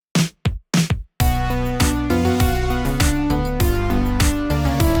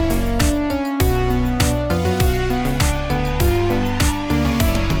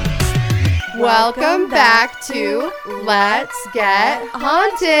Welcome back to Let's Get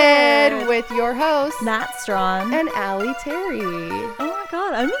Haunted with your hosts, Nat Strawn and Allie Terry. Oh my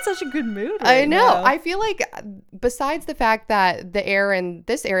god, I'm in such a good mood I know. now. I feel like besides the fact that the air in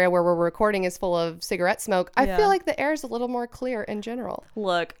this area where we're recording is full of cigarette smoke, I feel like the air is a little more clear in general.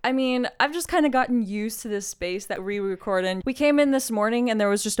 Look, I mean, I've just kind of gotten used to this space that we record in. We came in this morning and there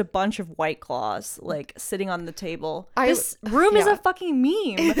was just a bunch of White Claws, like, sitting on the table. This room is a fucking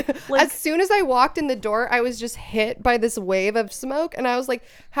meme. Like, as soon as I walked in the door, I was just hit by this wave of smoke, and I was like,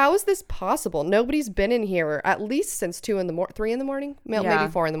 how is this possible? Nobody's been in here at least since 3 in the morning, maybe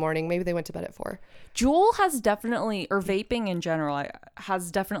 4 in the morning. Maybe they went to bed at 4. Juul has definitely, or vaping in general,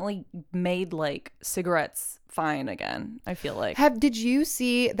 has definitely made, like, cigarettes fine again, I feel like. Did you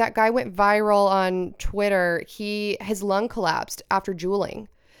see that guy went viral on Twitter? His lung collapsed after juuling.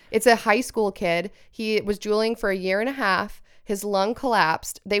 It's a high school kid. He was juuling for a year and a half. His lung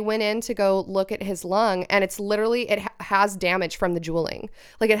collapsed. They went in to go look at his lung, and it's literally, it has damage from the juuling.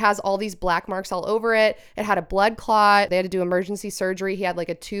 Like, it has all these black marks all over it. It had a blood clot. They had to do emergency surgery. He had like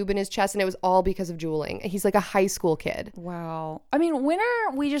a tube in his chest, and it was all because of juuling. He's like a high school kid. Wow. I mean, when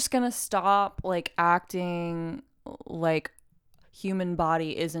are we just gonna stop, like, acting like human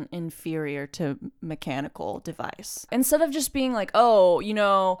body isn't inferior to mechanical device? Instead of just being like, oh, you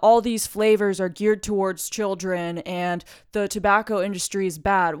know, all these flavors are geared towards children and the tobacco industry is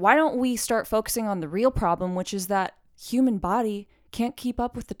bad, why don't we start focusing on the real problem, which is that human body can't keep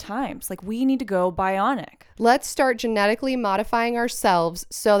up with the times? Like, we need to go bionic. Let's start genetically modifying ourselves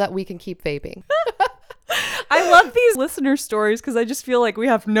so that we can keep vaping. I love these listener stories because I just feel like we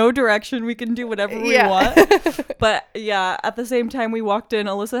have no direction. We can do whatever we want. But yeah, at the same time, we walked in,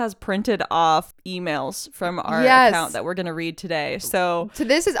 Alyssa has printed off emails from our account that we're going to read today. So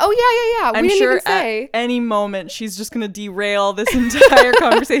this is, I'm we didn't sure even say. At any moment, she's just going to derail this entire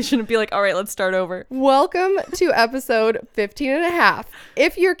conversation and be like, all right, let's start over. Welcome to episode 15 and a half.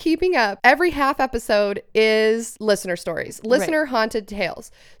 If you're keeping up, every half episode is listener stories, listener haunted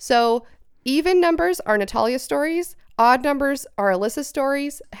tales. So even numbers are Natalia's stories. Odd numbers are Alyssa's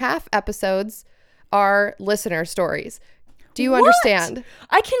stories. Half episodes are listener stories. Do you understand?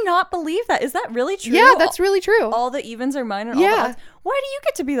 I cannot believe that. Is that really true? Yeah, that's really true. All the evens are mine and all the odds. Why do you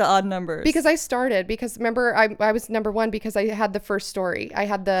get to be the odd numbers? Because I started. Because remember, I was number 1 because I had the first story. I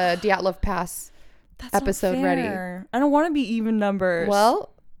had the Dyatlov Pass episode ready. I don't want to be even numbers.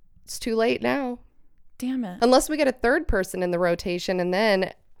 Well, it's too late now. Damn it. Unless we get a third person in the rotation, and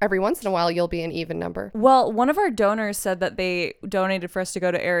then every once in a while, you'll be an even number. Well, one of our donors said that they donated for us to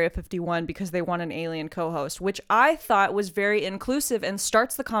go to Area 51 because they want an alien co-host, which I thought was very inclusive and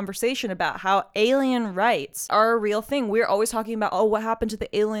starts the conversation about how alien rights are a real thing. We're always talking about, oh, what happened to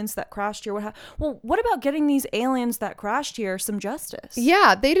the aliens that crashed here? Well, what about getting these aliens that crashed here some justice?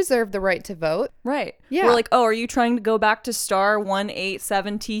 Yeah, they deserve the right to vote. Right. Yeah. We're like, oh, are you trying to go back to star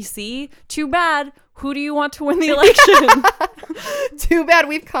 187 TC? Too bad. Who do you want to win the election? Too bad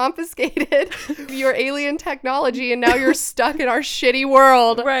we've confiscated your alien technology and now you're stuck in our shitty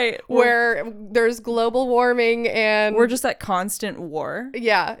world. Right. Where there's global warming and we're just at constant war.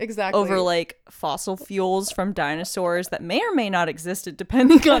 Yeah, exactly. Over like fossil fuels from dinosaurs that may or may not existed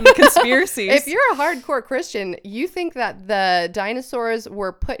depending on the conspiracies. If you're a hardcore Christian, you think that the dinosaurs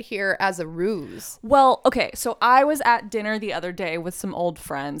were put here as a ruse. Well, okay, so I was at dinner the other day with some old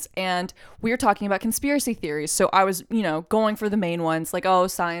friends and we were talking about conspiracy theories. So I was, going for the main ones like, oh,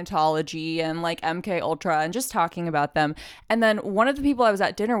 Scientology and like MK Ultra and just talking about them. And then one of the people I was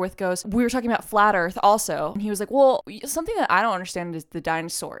at dinner with goes, we were talking about flat earth also. And he was like, well, something that I don't understand is the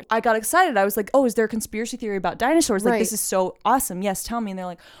dinosaurs. I got excited. I was like, oh, is there a conspiracy theory about dinosaurs? Like, this is so awesome. Yes, tell me. And they're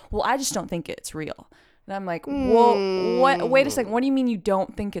like, well, I just don't think it's real. And I'm like, whoa, what? Wait a second. What do you mean you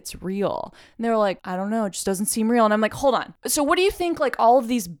don't think it's real? And they were like, I don't know. It just doesn't seem real. And I'm like, hold on. So what do you think like all of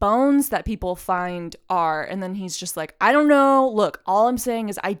these bones that people find are? And then he's just like, I don't know. Look, all I'm saying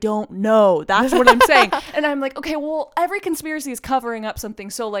is I don't know. That's what I'm saying. And I'm like, okay, well, every conspiracy is covering up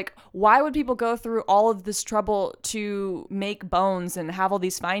something. So like, why would people go through all of this trouble to make bones and have all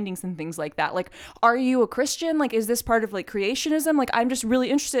these findings and things like that? Like, are you a Christian? Like, is this part of like creationism? Like, I'm just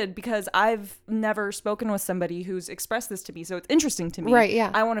really interested because I've never spoken with somebody who's expressed this to me, so it's interesting to me. Right, yeah.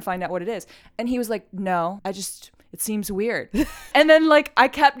 I want to find out what it is. And he was like, no, it seems weird. And then like I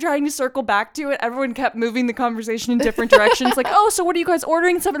kept trying to circle back to it. Everyone kept moving the conversation in different directions. Like, oh, so what are you guys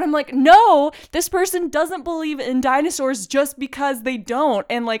ordering and stuff? And I'm like, no, this person doesn't believe in dinosaurs just because they don't.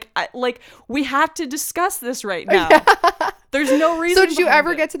 And like, we have to discuss this right now. There's no reason. So did you behind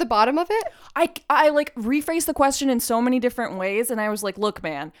ever it. get to the bottom of it? I like rephrased the question in so many different ways, and I was like, look,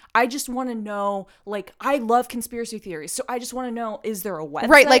 man, I just want to know, like, I love conspiracy theories, so I just want to know, is there a website?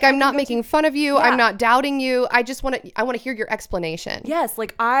 Right, like I I'm can not go making to? fun of you. Yeah. I'm not doubting you. I want to hear your explanation. Yes,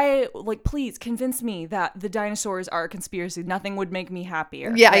 like please convince me that the dinosaurs are a conspiracy. Nothing would make me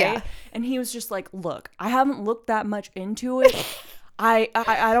happier. Yeah, right? yeah. And he was just like, look, I haven't looked that much into it. I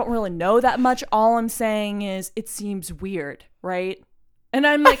don't really know that much. All I'm saying is it seems weird, right? And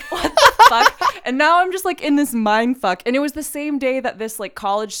I'm like, what the fuck? And now I'm just like in this mind fuck. And it was the same day that this like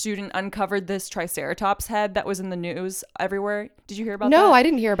college student uncovered this Triceratops head that was in the news everywhere. Did you hear about that? No, I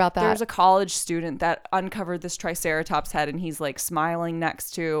didn't hear about that. There was a college student that uncovered this Triceratops head, and he's like smiling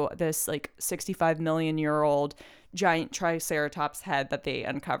next to this like 65 million year old giant Triceratops head that they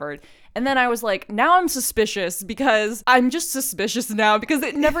uncovered. And then I was like, now I'm suspicious, because I'm just suspicious now because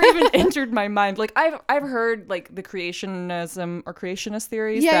it never even entered my mind. Like I've heard like the creationist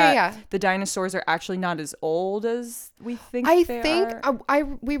theories that the dinosaurs are actually not as old as we think.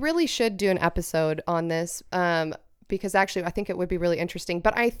 We really should do an episode on this. Because actually, I think it would be really interesting.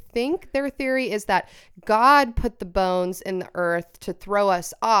 But I think their theory is that God put the bones in the earth to throw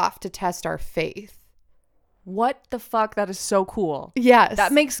us off to test our faith. What the fuck? That is so cool. Yes.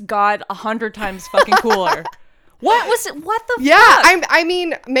 That makes God 100 times fucking cooler. What was it? What the fuck? Yeah, I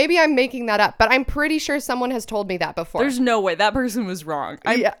mean, maybe I'm making that up, but I'm pretty sure someone has told me that before. There's no way. That person was wrong.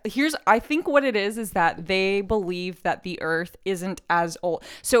 I think what it is that they believe that the earth isn't as old.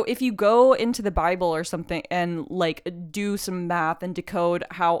 So if you go into the Bible or something and like do some math and decode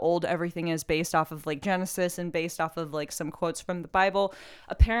how old everything is based off of like Genesis and based off of like some quotes from the Bible,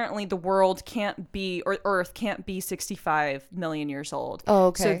 apparently the world can't be, or earth can't be 65 million years old. Oh,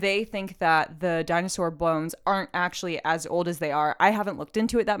 okay. So they think that the dinosaur bones aren't actually as old as they are. I haven't looked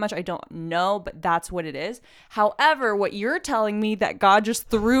into it that much. I don't know, but that's what it is. However, what you're telling me that God just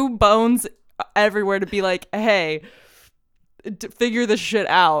threw bones everywhere to be like, hey, figure this shit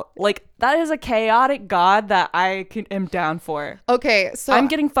out. Like, that is a chaotic God that I am down for. Okay, so I'm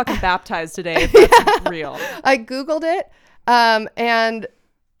getting fucking baptized today if that's real. I Googled it,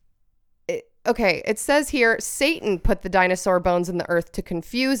 it says here, Satan put the dinosaur bones in the earth to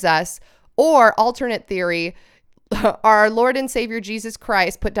confuse us, or alternate theory, our Lord and Savior Jesus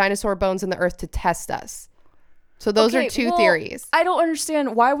Christ put dinosaur bones in the earth to test us. So those are two theories. I don't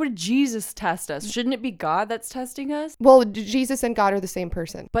understand. Why would Jesus test us? Shouldn't it be God that's testing us? Well, Jesus and God are the same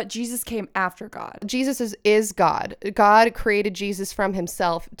person. But Jesus came after God. Jesus is God. God created Jesus from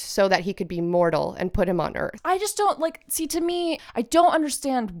himself so that he could be mortal and put him on earth. I just don't to me, I don't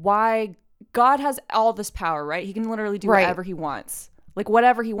understand why God has all this power, right? He can literally do whatever he wants. Like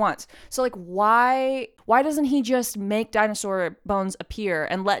whatever he wants. So like why doesn't he just make dinosaur bones appear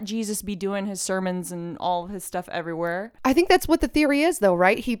and let Jesus be doing his sermons and all of his stuff everywhere? I think that's what the theory is though,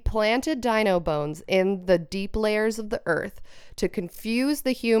 right? He planted dino bones in the deep layers of the earth to confuse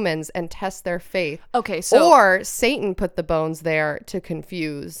the humans and test their faith. Okay, so or Satan put the bones there to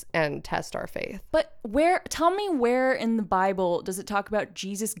confuse and test our faith. But tell me where in the Bible does it talk about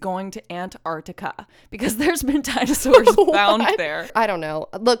Jesus going to Antarctica? Because there's been dinosaurs found there. I don't know.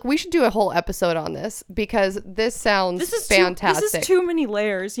 Look, we should do a whole episode on this because this sounds fantastic. This is too many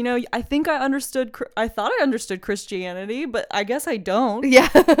layers. You know, I think I thought I understood Christianity, but I guess I don't. Yeah.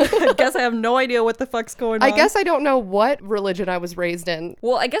 I guess I have no idea what the fuck's going on. I guess I don't know what religion I was raised in.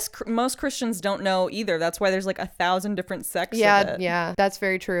 Well, I guess most Christians don't know either. That's why there's like 1,000 different sects of it. Yeah, that's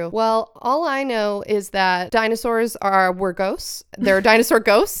very true. Well, all I know is that dinosaurs were ghosts. They're dinosaur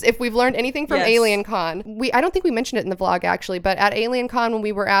ghosts. If we've learned anything from Alien Con, I don't think we mentioned it in the vlog actually, but at Alien Con when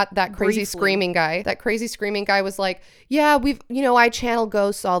we were at that crazy screaming guy was like, yeah, I channel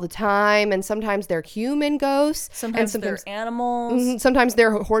ghosts all the time, and sometimes they're human ghosts. Sometimes they're animals. Sometimes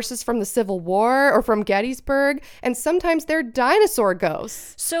they're horses from the Civil War or from Gettysburg, and sometimes they're dinosaur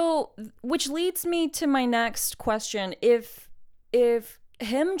ghosts. So, which leads me to my next question. If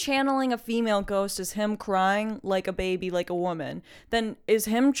him channeling a female ghost is him crying like a baby, like a woman, then is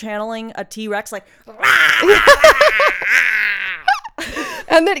him channeling a T-Rex like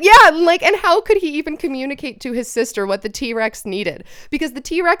And then, and how could he even communicate to his sister what the T-Rex needed? Because the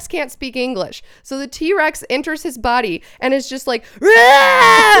T-Rex can't speak English. So the T-Rex enters his body and is just like,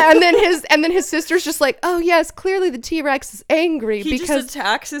 Rah! and then his sister's just like, oh yes, clearly the T-Rex is angry he because just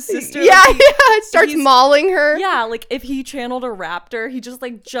attacks his sister. It starts mauling her. Yeah, like if he channeled a raptor, he just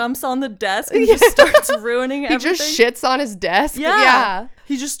like jumps on the desk and just starts ruining everything. He just shits on his desk. Yeah.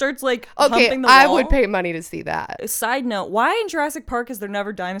 He just starts like Okay, humping the wall. I would pay money to see that. Side note, why in Jurassic Park is there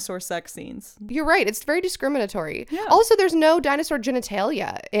never dinosaur sex scenes? You're right. It's very discriminatory. Yeah. Also, there's no dinosaur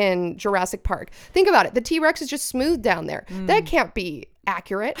genitalia in Jurassic Park. Think about it. The T-Rex is just smooth down there. That can't be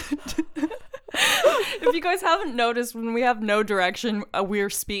accurate. If you guys haven't noticed, when we have no direction, we're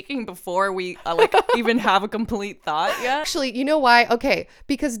speaking before we like even have a complete thought yet. Actually, you know why? Okay,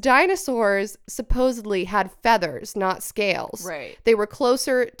 because dinosaurs supposedly had feathers, not scales. Right. They were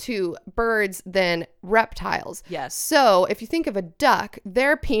closer to birds than reptiles. Yes. So if you think of a duck,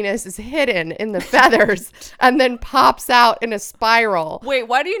 their penis is hidden in the feathers and then pops out in a spiral. Wait,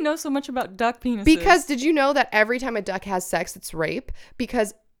 why do you know so much about duck penises? Because did you know that every time a duck has sex, it's rape?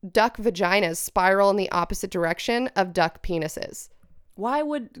 Because duck vaginas spiral in the opposite direction of duck penises. why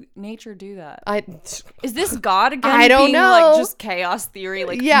would nature do that? I Is this God again? I don't being know. Like just chaos theory,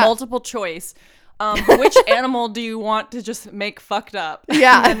 like Yeah. multiple choice. Which animal do you want to just make fucked up?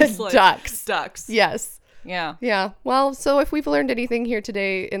 Yeah, And it's like, ducks. Ducks. Yes. Yeah. Yeah. Well, so if we've learned anything here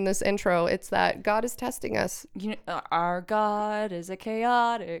today in this intro, it's that God is testing us. You know, our God is a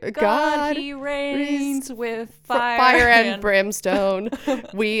chaotic God. God He reigns with Fire and brimstone.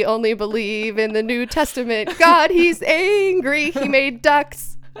 We only believe in the New Testament. God, he's angry. He made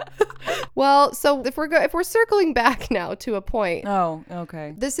ducks. Well, so if we're circling back now to a point. Oh,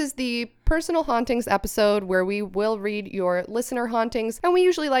 okay. This is the personal hauntings episode where we will read your listener hauntings, and we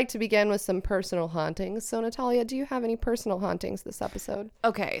usually like to begin with some personal hauntings. So Natalia, do you have any personal hauntings this episode?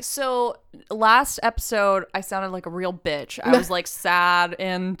 Okay, so last episode I sounded like a real bitch. I was like sad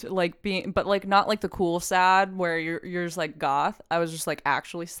and like being, but like not like the cool sad where you're just like goth. I was just like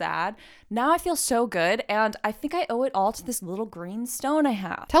actually sad. Now I feel so good, and I think I owe it all to this little green stone I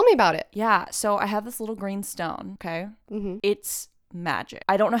have. Tell me about it. Yeah, so I have this little green stone. Okay, It's magic.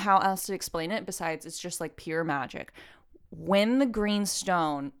 I don't know how else to explain it besides it's just like pure magic. When the green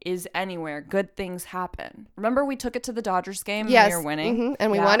stone is anywhere, good things happen. Remember we took it to the Dodgers game Yes. and we were winning? And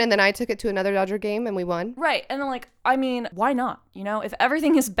we Yeah. won, and then I took it to another Dodger game and we won. Right. And then like, I mean, why not? You know, if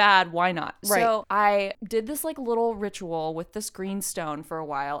everything is bad, why not? Right. So I did this like little ritual with this green stone for a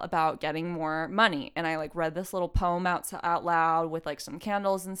while about getting more money. And I like read this little poem out loud with like some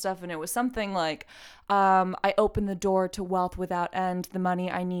candles and stuff. And it was something like, I open the door to wealth without end. The money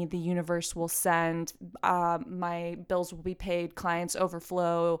I need, the universe will send. My bills will be paid. Clients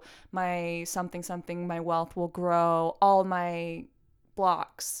overflow. My something, my wealth will grow. All my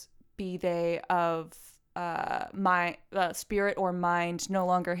blocks, be they of my spirit or mind, no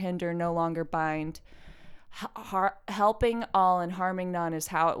longer hinder, no longer bind. Helping all and harming none is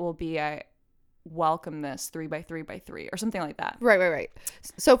how it will be. I welcome this 3x3x3 or something like that. Right.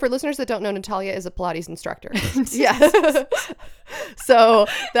 So for listeners that don't know, Natalia is a Pilates instructor. Yeah. So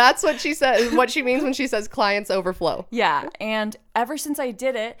that's what she says, what she means when she says clients overflow. Yeah. And ever since I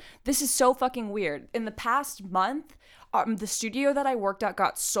did it, this is so fucking weird. In the past month, the studio that I worked at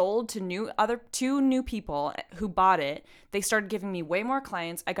got sold to two new people who bought it. They started giving me way more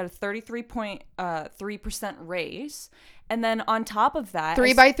clients. I got a 33.3% raise. And then on top of that,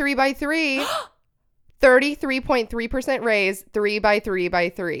 3x3x3. 33.3% raise,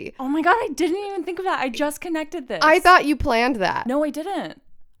 3x3x3. Oh my God, I didn't even think of that. I just connected this. I thought you planned that. No, I didn't.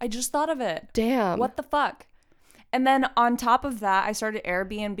 I just thought of it. Damn. What the fuck? And then on top of that, I started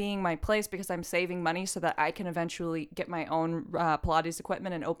Airbnb-ing my place because I'm saving money so that I can eventually get my own Pilates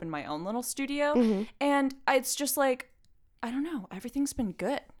equipment and open my own little studio. And it's just like, I don't know. Everything's been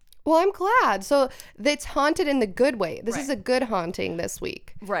good. Well, I'm glad. So it's haunted in the good way. This Right. is a good haunting this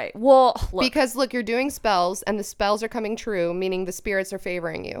week. Right. Well, look, Because look, you're doing spells and the spells are coming true, meaning the spirits are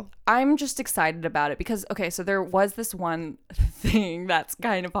favoring you. I'm just excited about it because, okay, so there was this one thing that's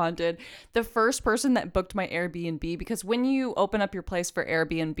kind of haunted. The first person that booked my Airbnb, because when you open up your place for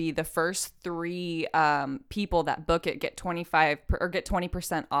Airbnb, the first 3 people that book it get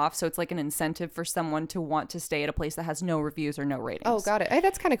 20% off. So it's like an incentive for someone to want to stay at a place that has no reviews or no ratings. Oh, got it. Hey,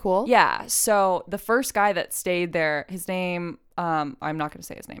 that's kind of cool. Yeah. So the first guy that stayed there, his name, I'm not going to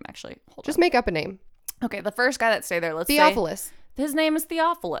say his name actually. Hold Just make up a name. on. Okay. The first guy that stayed there, let's Theophilus. say his name is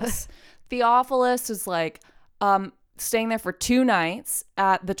Theophilus. Theophilus is like, staying there for 2 nights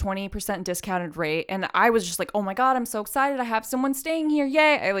at the 20% discounted rate. And I was just like, oh my God, I'm so excited. I have someone staying here.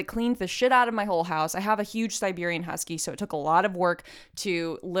 Yay. I like cleaned the shit out of my whole house. I have a huge Siberian Husky. So it took a lot of work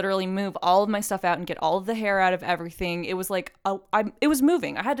to literally move all of my stuff out and get all of the hair out of everything. It was like, it was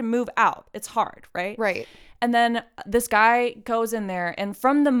moving. I had to move out. It's hard, right? Right. And then this guy goes in there. And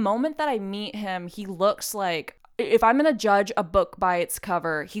from the moment that I meet him, he looks like, if I'm going to judge a book by its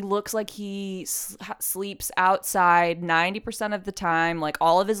cover, he looks like he sleeps outside 90% of the time. Like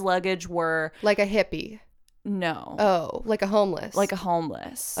all of his luggage were Like a hippie. No. Oh, like a homeless. Like a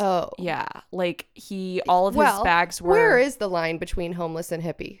homeless. Oh. Yeah. Like all of his bags were. Where is the line between homeless and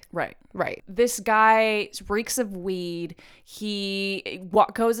hippie? Right. Right. This guy reeks of weed. He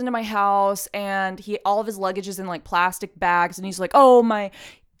goes into my house and all of his luggage is in like plastic bags. And he's like, oh,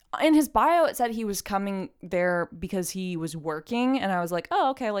 in his bio, it said he was coming there because he was working. And I was like,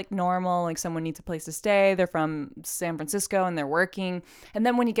 oh, okay, like normal. Like someone needs a place to stay. They're from San Francisco and they're working. And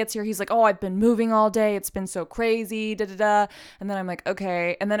then when he gets here, he's like, oh, I've been moving all day. It's been so crazy. Da da da. And then I'm like,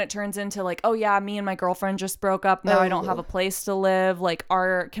 okay. And then it turns into like, oh yeah, me and my girlfriend just broke up. Now I don't have a place to live. Like,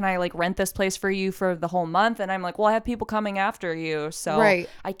 can I like rent this place for you for the whole month? And I'm like, well, I have people coming after you. So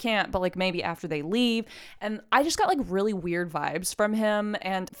I can't, but like maybe after they leave. And I just got like really weird vibes from him.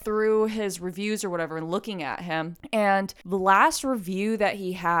 And through his reviews or whatever and looking at him. And the last review that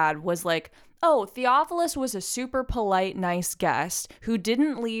he had was like, oh, Theophilus was a super polite, nice guest who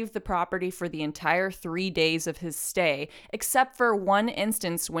didn't leave the property for the entire 3 days of his stay, except for one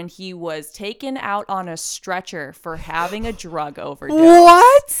instance when he was taken out on a stretcher for having a drug overdose.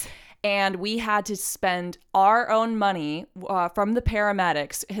 What? And we had to spend our own money from the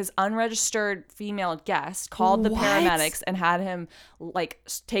paramedics. His unregistered female guest called the paramedics and had him like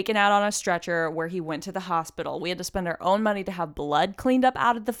taken out on a stretcher where he went to the hospital. We had to spend our own money to have blood cleaned up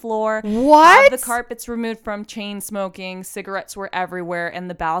out of the floor. What? Have the carpets removed from chain smoking. Cigarettes were everywhere. And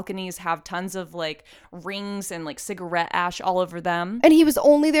the balconies have tons of like rings and like cigarette ash all over them. And he was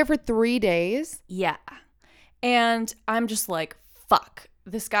only there for 3 days? Yeah. And I'm just like, fuck.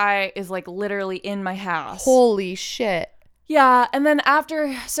 This guy is like literally in my house. Holy shit. Yeah. And then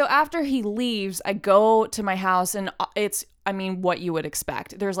after he leaves, I go to my house and it's, I mean, what you would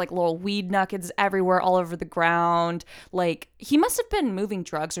expect. There's like little weed nuggets everywhere all over the ground. Like he must have been moving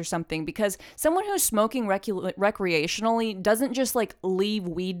drugs or something because someone who's smoking recreationally doesn't just like leave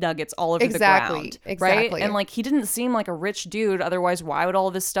weed nuggets all over the ground. Exactly. Right? And like he didn't seem like a rich dude. Otherwise, why would all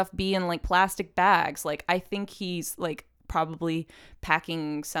of this stuff be in like plastic bags? Like I think he's like probably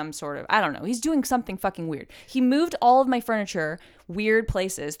packing some sort of, I don't know. He's doing something fucking weird. He moved all of my furniture weird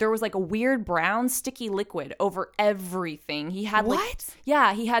places. There was like a weird brown sticky liquid over everything. He had like, what?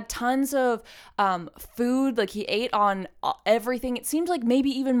 Yeah, he had tons of food. Like he ate on everything. It seemed like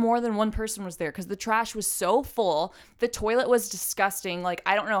maybe even more than one person was there because the trash was so full. The toilet was disgusting. Like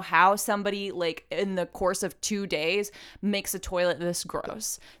I don't know how somebody like in the course of 2 days makes a toilet this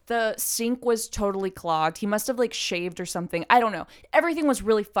gross. The sink was totally clogged. He must have like shaved or something. I don't know. Everything was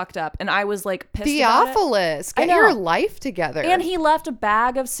really fucked up and I was like pissed Theophilus, about it. get your life together. And he left a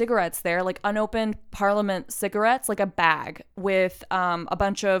bag of cigarettes there, like unopened Parliament cigarettes, like a bag with a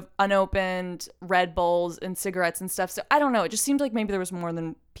bunch of unopened Red Bulls and cigarettes and stuff. So I don't know. It just seemed like maybe there was more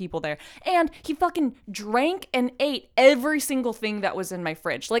than people there. And he fucking drank and ate every single thing that was in my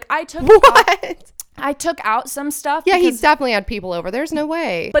fridge. Like I took out some stuff. Yeah, he definitely had people over. There's no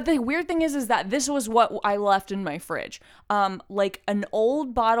way. But the weird thing is that this was what I left in my fridge. Like an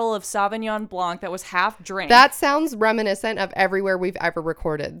old bottle of Sauvignon Blanc that was half drank. That sounds reminiscent of everywhere we've ever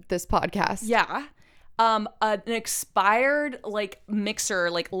recorded this podcast. Yeah. An expired like mixer,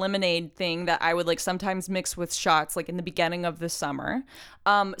 like lemonade thing that I would like sometimes mix with shots like in the beginning of the summer.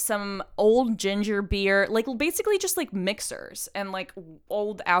 Some old ginger beer, like basically just like mixers and like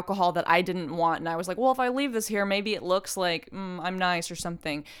old alcohol that I didn't want. And I was like, well, if I leave this here, maybe it looks like I'm nice or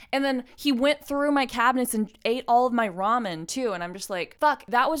something. And then he went through my cabinets and ate all of my ramen too. And I'm just like, fuck,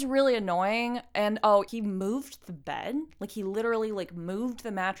 that was really annoying. And he moved the bed. Like he literally like moved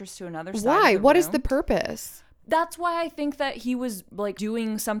the mattress to another side. Why? Of the What room. is the purpose? That's why I think that he was like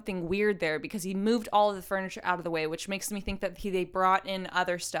doing something weird there because he moved all of the furniture out of the way, which makes me think that they brought in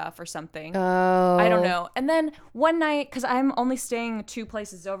other stuff or something. Oh. I don't know. And then one night, because I'm only staying 2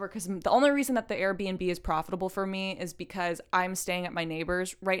 places over, because the only reason that the Airbnb is profitable for me is because I'm staying at my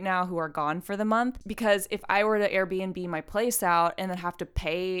neighbors right now who are gone for the month. Because if I were to Airbnb my place out and then have to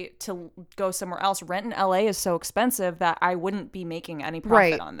pay to go somewhere else, rent in LA is so expensive that I wouldn't be making any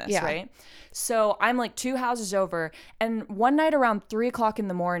profit on this, right? So I'm like 2 houses over, and one night around 3 o'clock in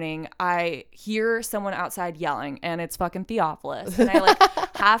the morning, I hear someone outside yelling, and it's fucking Theophilus. And I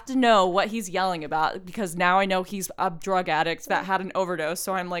like have to know what he's yelling about because now I know he's a drug addict that had an overdose.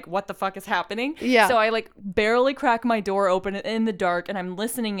 So I'm like, what the fuck is happening? Yeah. So I like barely crack my door open in the dark, and I'm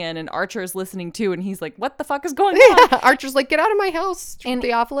listening in, and Archer is listening too, and he's like, what the fuck is going on? Yeah. Archer's like, get out of my house, and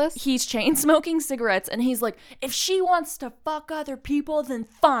Theophilus. He's chain smoking cigarettes, and he's like, if she wants to fuck other people, then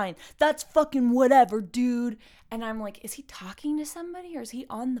fine. That's fucking whatever, dude. And I'm like, is he talking to somebody or is he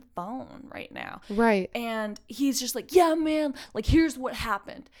on the phone right now? Right. And he's just like, yeah, man, like, here's what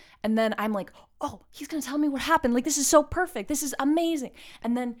happened. And then I'm like, oh, he's going to tell me what happened. Like, this is so perfect. This is amazing.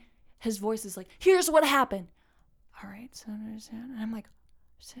 And then his voice is like, here's what happened. All right, so and I'm like,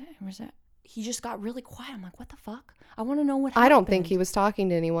 where's that? He just got really quiet. I'm like, what the fuck? I want to know what happened. I don't think he was talking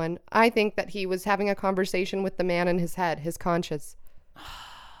to anyone. I think that he was having a conversation with the man in his head, his conscience.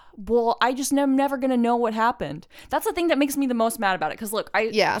 Well, I just am never going to know what happened. That's the thing that makes me the most mad about it. Because, look,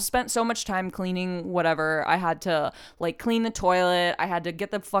 I spent so much time cleaning whatever. I had to, like, clean the toilet. I had to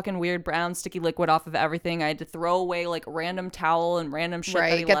get the fucking weird brown sticky liquid off of everything. I had to throw away, like, random towel and random shit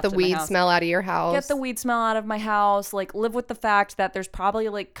that he Get left the in weed my house. smell out of your house. Get the weed smell out of my house. Like, live with the fact that there's probably,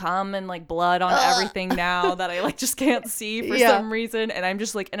 like, cum and, like, blood on everything now that I, like, just can't see for some reason. And I'm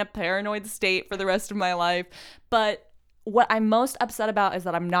just, like, in a paranoid state for the rest of my life. But what I'm most upset about is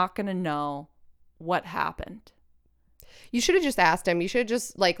that I'm not going to know what happened. You should have just asked him. You should have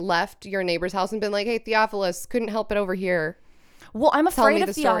just, like, left your neighbor's house and been like, hey, Theophilus, couldn't help it over here. Well, I'm afraid of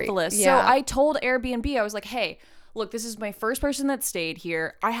the story. Theophilus. Yeah. So I told Airbnb, I was like, hey, look, this is my first person that stayed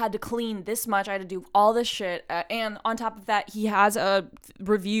here. I had to clean this much. I had to do all this shit. And on top of that, he has a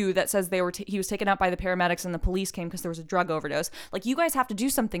review that says he was taken out by the paramedics and the police came because there was a drug overdose. Like, you guys have to do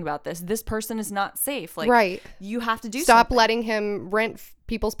something about this. This person is not safe. Like, right. You have to do Stop something. letting him rent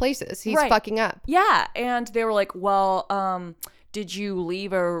people's places. He's Right. fucking up. Yeah. And they were like, well, did you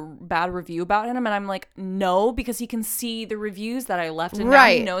leave a bad review about him? And I'm like, no, because he can see the reviews that I left and now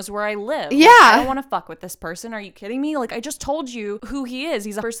he knows where I live. Yeah. Like, I don't want to fuck with this person. Are you kidding me? Like, I just told you who he is.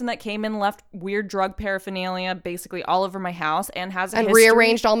 He's a person that came and left weird drug paraphernalia basically all over my house and has a history.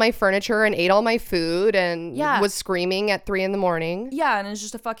 Rearranged all my furniture and ate all my food and was screaming at 3 a.m. Yeah, and it's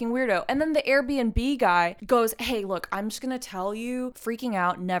just a fucking weirdo. And then the Airbnb guy goes, hey, look, I'm just going to tell you, freaking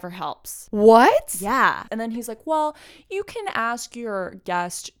out never helps. What? Yeah. And then he's like, well, you can ask your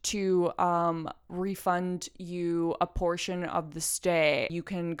guest to refund you a portion of the stay. You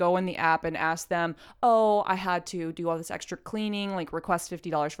can go in the app and ask them, oh, I had to do all this extra cleaning, like request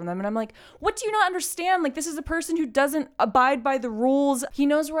 $50 from them. And I'm like, what do you not understand? Like, this is a person who doesn't abide by the rules. He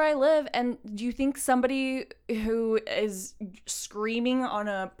knows where I live. And do you think somebody who is screaming on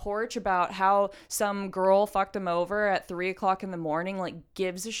a porch about how some girl fucked him over at 3 o'clock in the morning, like,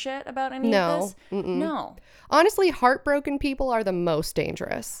 gives a shit about any of this? No. Honestly, heartbroken people are the most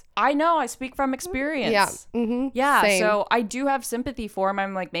dangerous. I know. I speak from experience. Yeah. Mm-hmm. Yeah. Same. So I do have sympathy for him.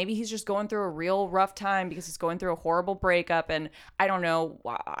 I'm like, maybe he's just going through a real rough time because he's going through a horrible breakup. And I don't know.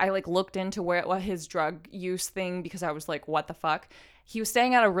 I like looked into what his drug use thing because I was like, what the fuck? He was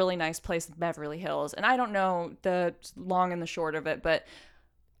staying at a really nice place in Beverly Hills. And I don't know the long and the short of it, but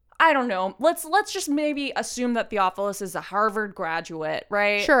I don't know. Let's just maybe assume that Theophilus is a Harvard graduate,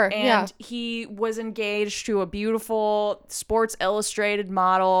 right? Sure, and yeah. he was engaged to a beautiful Sports Illustrated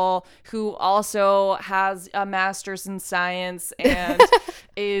model who also has a master's in science and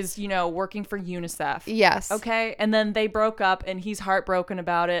is, working for UNICEF. Yes. Okay? And then they broke up and he's heartbroken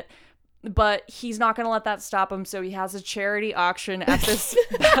about it. But he's not going to let that stop him. So he has a charity auction at this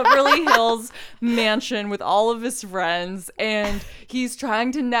Beverly Hills mansion with all of his friends. And he's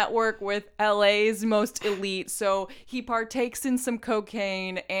trying to network with LA's most elite. So he partakes in some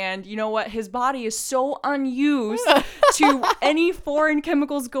cocaine. And you know what? His body is so unused to any foreign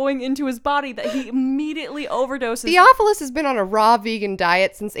chemicals going into his body that he immediately overdoses. Theophilus has been on a raw vegan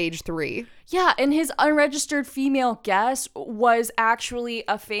diet since age 3. Yeah, and his unregistered female guest was actually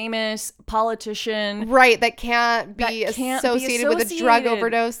a famous politician. Right, that can't be associated with a drug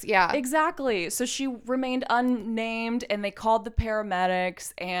overdose. Yeah. Exactly. So she remained unnamed and they called the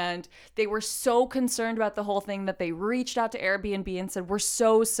paramedics and they were so concerned about the whole thing that they reached out to Airbnb and said, we're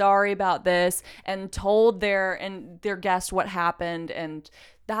so sorry about this, and told their guest what happened, and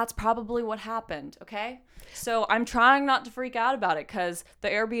that's probably what happened, okay? So I'm trying not to freak out about it because the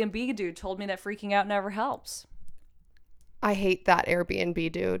Airbnb dude told me that freaking out never helps. I hate that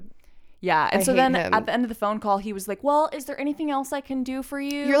Airbnb dude. Yeah. And I so hate then him. at the end of the phone call, he was like, well, is there anything else I can do for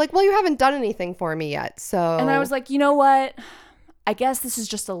you? You're like, well, you haven't done anything for me yet. So. And I was like, you know what? I guess this is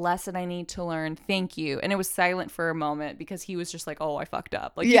just a lesson I need to learn. Thank you. And it was silent for a moment because he was just like, oh, I fucked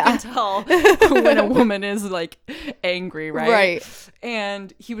up. Like, yeah. You can tell when a woman is like angry, right? Right.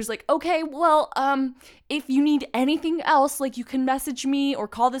 And he was like, okay, well, if you need anything else, like, you can message me or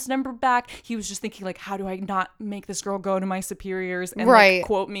call this number back. He was just thinking, like, how do I not make this girl go to my superiors and like,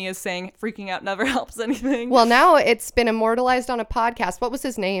 quote me as saying freaking out never helps anything? Well, now it's been immortalized on a podcast. What was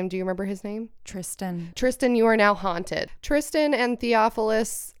his name? Do you remember his name? Tristan, you are now haunted. Tristan and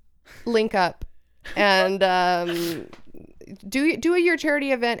Theophilus link up and do your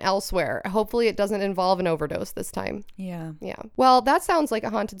charity event elsewhere. Hopefully it doesn't involve an overdose this time. Yeah. Yeah. Well, that sounds like a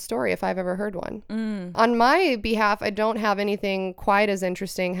haunted story if I've ever heard one. On my behalf, I don't have anything quite as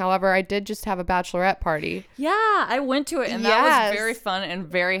interesting. However, I did just have a bachelorette party. Yeah, I went to it, and that was very fun and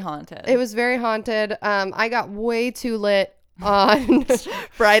very haunted. It was very haunted. I got way too lit on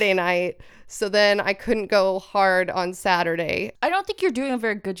Friday night. So then I couldn't go hard on Saturday. I don't think you're doing a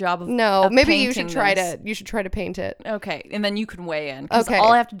very good job of maybe you should painting try this. you should try to paint it. Okay, and then you can weigh in. Because Okay.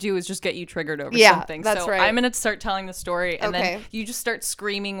 all I have to do is just get you triggered over something. That's so right. I'm going to start telling the story, and Okay. then you just start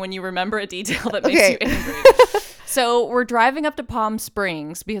screaming when you remember a detail that makes Okay. you angry. So we're driving up to Palm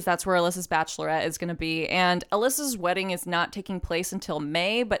Springs because that's where Alyssa's bachelorette is going to be. And Alyssa's wedding is not taking place until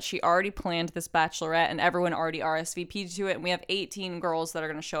May, but she already planned this bachelorette and everyone already RSVP'd to it. And we have 18 girls that are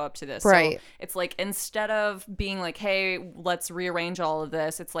going to show up to this. Right. So it's like, instead of being like, hey, let's rearrange all of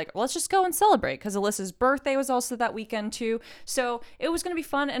this, it's like, well, let's just go and celebrate, because Alyssa's birthday was also that weekend too. So it was going to be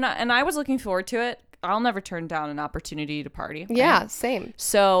fun. And I was looking forward to it. I'll never turn down an opportunity to party. Right? Yeah, same.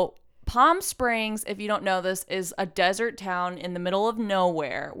 So Palm Springs, if you don't know this, is a desert town in the middle of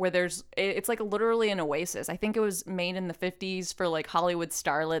nowhere where it's like literally an oasis. I think it was made in the 50s for like Hollywood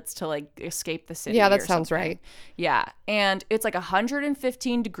starlets to like escape the city. Yeah, that or sounds something. right. Yeah. And it's like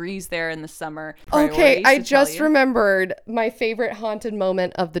 115 degrees there in the summer. Okay, Priorities I to tell just you. remembered my favorite haunted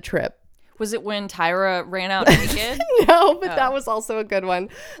moment of the trip. Was it when Tyra ran out naked? No, but that was also a good one.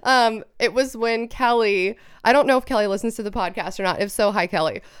 It was when Kelly, I don't know if Kelly listens to the podcast or not. If so, hi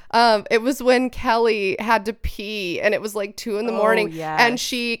Kelly. It was when Kelly had to pee and it was like 2 a.m, yes. and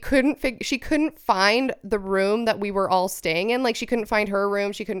she couldn't find the room that we were all staying in. Like she couldn't find her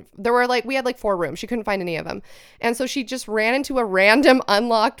room. We had like 4 rooms. She couldn't find any of them. And so she just ran into a random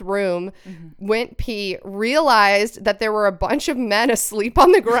unlocked room, went pee, realized that there were a bunch of men asleep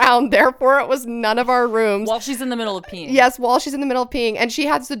on the ground. Therefore, it was none of our rooms. While she's in the middle of peeing. Yes, while she's in the middle of peeing. And she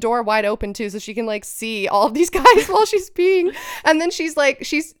has the door wide open too, so she can like see all of these guys while she's peeing. And then she's like,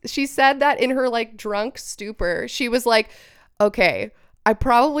 she said that in her like drunk stupor, she was like, okay, I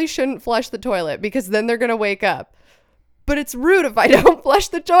probably shouldn't flush the toilet because then they're gonna wake up. But it's rude if I don't flush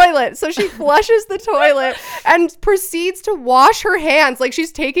the toilet. So she flushes the toilet and proceeds to wash her hands like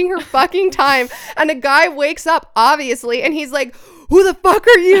she's taking her fucking time. And a guy wakes up, obviously, and he's like, who the fuck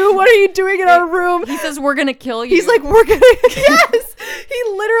are you? What are you doing in our room? He says, we're going to kill you. He's like, we're gonna, yes.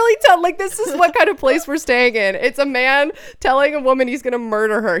 He literally like, this is what kind of place we're staying in. It's a man telling a woman he's gonna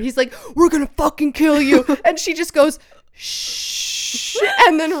murder her. He's like, we're gonna fucking kill you. And she just goes, shh,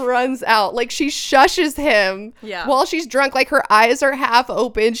 and then runs out. Like she shushes him while she's drunk. Like her eyes are half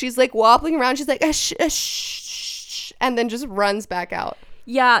open. She's like wobbling around. She's like, shh, and then just runs back out.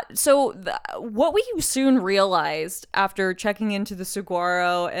 Yeah, so what we soon realized after checking into the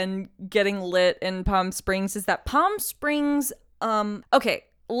Saguaro and getting lit in Palm Springs is that Palm Springs, okay,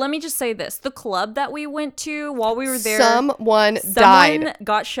 let me just say this. The club that we went to while we were there, someone died.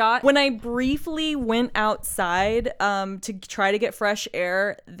 Got shot. When I briefly went outside to try to get fresh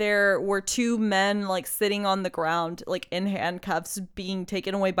air, there were 2 men like sitting on the ground, like in handcuffs, being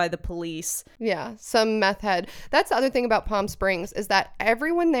taken away by the police. Yeah, some meth head. That's the other thing about Palm Springs is that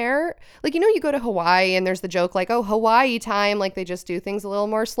everyone there, like, you know, you go to Hawaii and there's the joke like, oh, Hawaii time, like they just do things a little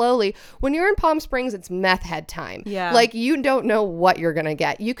more slowly. When you're in Palm Springs, it's meth head time. Yeah. Like you don't know what you're gonna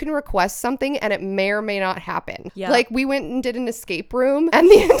get. You can request something and it may or may not happen. Yeah. Like we went and did an escape room and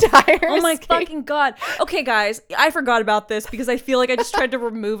the entire Oh my escape- fucking God. Okay, guys, I forgot about this because I feel like I just tried to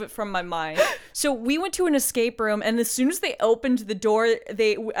remove it from my mind. So we went to an escape room, and as soon as they opened the door,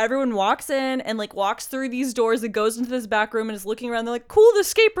 everyone walks in and like walks through these doors and goes into this back room and is looking around. They're like, cool, the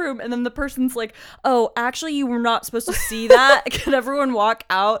escape room. And then the person's like, oh, actually, you were not supposed to see that. Can everyone walk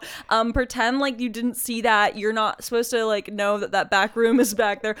out? Pretend like you didn't see that. You're not supposed to like know that back room is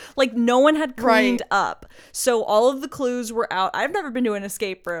back there. Like no one had cleaned up. So all of the clues were out. I've never been to an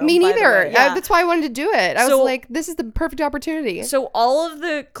escape room. Me by the neither. way. Yeah. That's why I wanted to do it. I was So- like, this is the perfect opportunity. So all of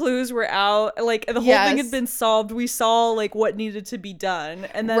the clues were out. Like the whole thing had been solved. We saw like what needed to be done.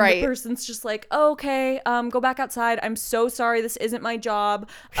 And then the person's just like, oh, okay, go back outside. I'm so sorry. This isn't my job.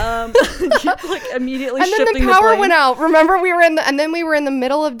 Like immediately and then shifting the power blame. went out. Remember we were in the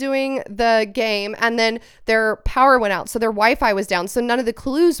middle of doing the game and then their power went out. So their Wi-Fi was down. So none of the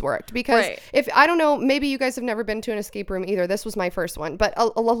clues worked. Because Right. if, I don't know, maybe you guys have never been to an escape room either. This was my first one. But a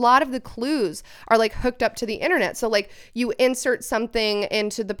lot of the clues are like hooked up to the internet. So like you insert something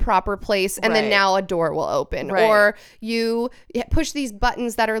into the proper place and then Right. now a door will open. Right. Or you push these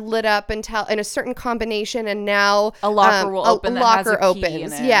buttons that are lit up in a certain combination and now A locker will open A that has a locker key in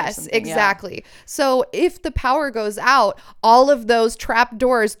opens. it or Yes, something, yeah. exactly. So if the power goes out, all of those trap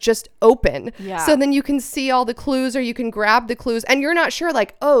doors just open. Yeah. So then you can see all the clues or you can grab the clues and you're not sure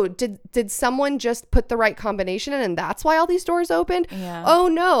like, oh, did someone just put the right combination in and that's why all these doors opened? Yeah. Oh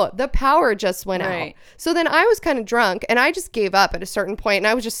no, the power just went Right. out. So then I was kind of drunk and I just gave up at a certain point and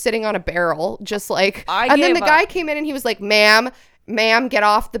I was just sitting on a barrel, just like, and then the guy came in and he was like, ma'am, get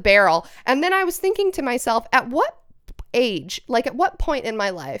off the barrel. And then I was thinking to myself, at what age, like at what point in my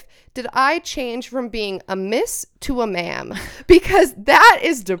life did I change from being a miss to a ma'am? Because that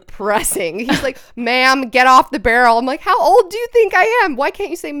is depressing. He's like, ma'am, get off the barrel. I'm like, how old do you think I am? Why can't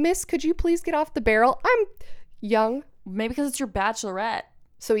you say, miss, could you please get off the barrel? I'm young. Maybe because it's your bachelorette.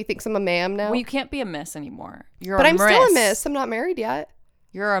 So he thinks I'm a ma'am now? Well, you can't be a miss anymore. You're But a I'm miss. still a miss. I'm not married yet.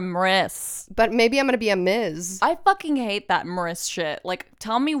 You're a miss. But maybe I'm going to be a Ms. I fucking hate that Miss shit. Like,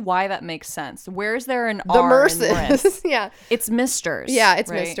 tell me why that makes sense. Where is there an The R in Merces. Miss? Yeah. It's Misters. Yeah,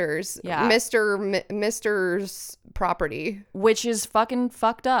 it's right? Misters. Yeah. Mister's property. Which is fucking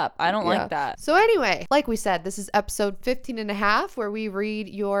fucked up. I don't Yeah. like that. So anyway, like we said, this is episode 15 and a half where we read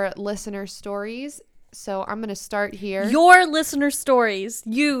your listener stories. So I'm going to start here. Your listener stories,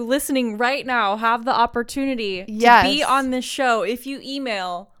 you listening right now, have the opportunity Yes. to be on this show if you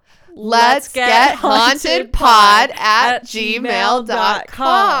email Let's get hauntedpod at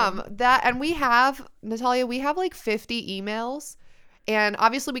gmail.com. That, and we have, Natalia, we have like 50 emails. And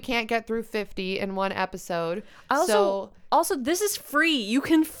obviously we can't get through 50 in one episode. Also, this is free. You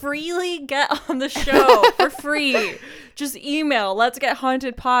can freely get on the show for free. Just email let's get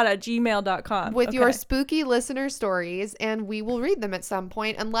hauntedpod at gmail.com. with your spooky listener stories, and we will read them at some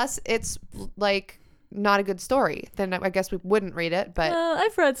point, unless it's like not a good story. Then I guess we wouldn't read it, but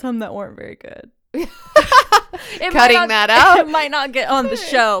I've read some that weren't very good. Cutting that out. It might not get on the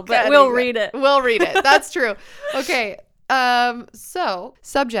show, but Cutting we'll that- read it. We'll read it. That's true. Okay. So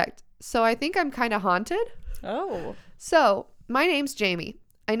subject. So I think I'm kind of haunted. Oh. So my name's Jamie.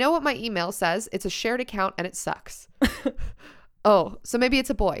 I know what my email says. It's a shared account and it sucks. Oh, so maybe it's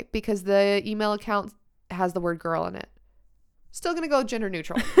a boy because the email account has the word girl in it. Still going to go gender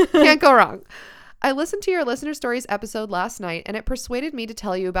neutral. Can't go wrong. I listened to your listener stories episode last night and it persuaded me to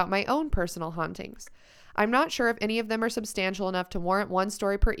tell you about my own personal hauntings. I'm not sure if any of them are substantial enough to warrant one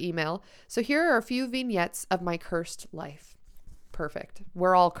story per email, so here are a few vignettes of my cursed life. Perfect.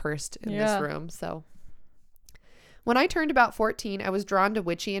 We're all cursed in Yeah. this room, so. When I turned about 14, I was drawn to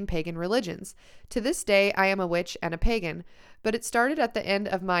witchy and pagan religions. To this day, I am a witch and a pagan, but it started at the end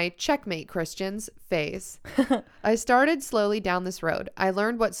of my checkmate Christians phase. I started slowly down this road. I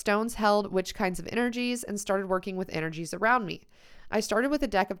learned what stones held which kinds of energies and started working with energies around me. I started with a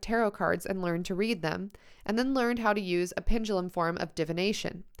deck of tarot cards and learned to read them, and then learned how to use a pendulum form of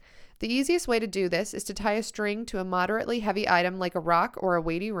divination. The easiest way to do this is to tie a string to a moderately heavy item like a rock or a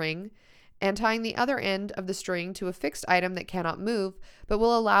weighty ring, and tying the other end of the string to a fixed item that cannot move, but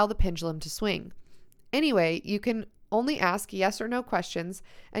will allow the pendulum to swing. Anyway, you can only ask yes or no questions,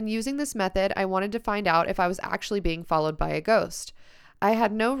 and using this method, I wanted to find out if I was actually being followed by a ghost. I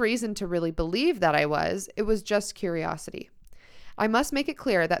had no reason to really believe that I was, it was just curiosity. I must make it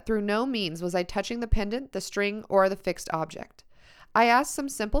clear that through no means was I touching the pendant, the string, or the fixed object. I asked some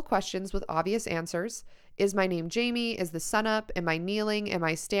simple questions with obvious answers. Is my name Jamie? Is the sun up? Am I kneeling? Am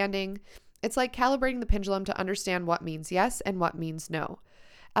I standing? It's like calibrating the pendulum to understand what means yes and what means no.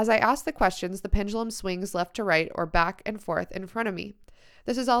 As I ask the questions, the pendulum swings left to right or back and forth in front of me.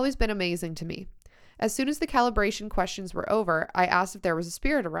 This has always been amazing to me. As soon as the calibration questions were over, I asked if there was a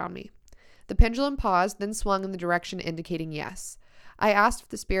spirit around me. The pendulum paused, then swung in the direction indicating yes. I asked if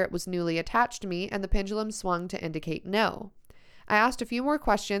the spirit was newly attached to me, and the pendulum swung to indicate no. I asked a few more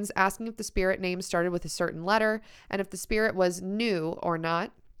questions, asking if the spirit name started with a certain letter, and if the spirit was new or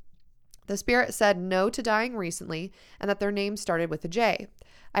not. The spirit said no to dying recently, and that their name started with a J.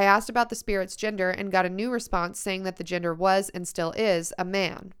 I asked about the spirit's gender and got a new response saying that the gender was and still is a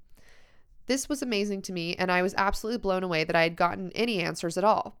man. This was amazing to me, and I was absolutely blown away that I had gotten any answers at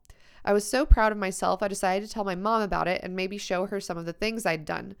all. I was so proud of myself, I decided to tell my mom about it and maybe show her some of the things I'd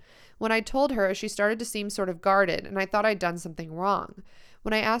done. When I told her, she started to seem sort of guarded, and I thought I'd done something wrong.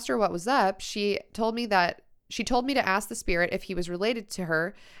 When I asked her what was up, she told me to ask the spirit if he was related to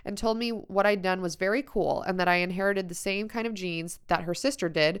her, and told me what I'd done was very cool and that I inherited the same kind of genes that her sister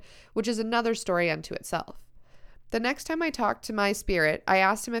did, which is another story unto itself. The next time I talked to my spirit, I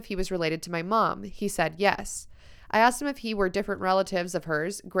asked him if he was related to my mom. He said yes. I asked him if he were different relatives of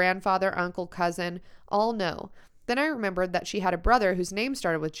hers, grandfather, uncle, cousin, all no. Then I remembered that she had a brother whose name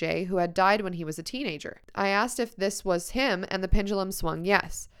started with J who had died when he was a teenager. I asked if this was him, and the pendulum swung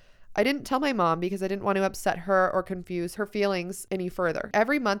yes. I didn't tell my mom because I didn't want to upset her or confuse her feelings any further.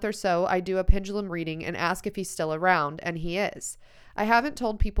 Every month or so, I do a pendulum reading and ask if he's still around, and he is. I haven't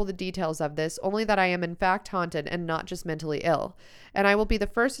told people the details of this, only that I am in fact haunted and not just mentally ill. And I will be the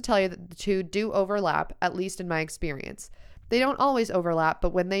first to tell you that the two do overlap, at least in my experience. They don't always overlap,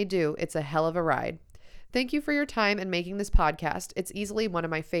 but when they do, it's a hell of a ride. Thank you for your time and making this podcast. It's easily one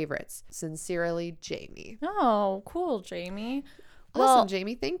of my favorites. Sincerely, Jamie. Oh, cool, Jamie. Awesome,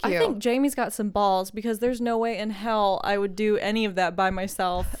 Jamie. Thank you. I think Jamie's got some balls because there's no way in hell I would do any of that by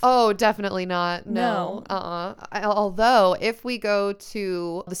myself. Oh, definitely not. No. Although, if we go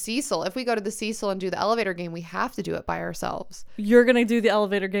to the Cecil and do the elevator game, we have to do it by ourselves. You're going to do the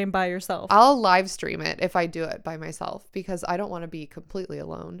elevator game by yourself. I'll live stream it if I do it by myself because I don't want to be completely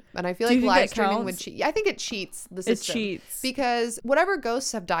alone. And I feel like live streaming would cheat. I think it cheats the system. It cheats. Because whatever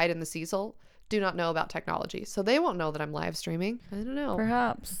ghosts have died in the Cecil do not know about technology. So they won't know that I'm live streaming. I don't know.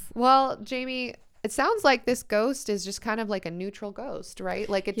 Perhaps. Well, Jamie, it sounds like this ghost is just kind of like a neutral ghost, right?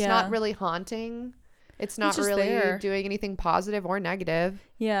 Like it's not really haunting. It's not really doing anything positive or negative.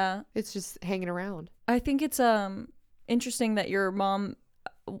 Yeah. It's just hanging around. I think it's interesting that your mom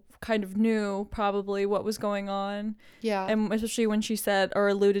kind of knew probably what was going on. Yeah. And especially when she said or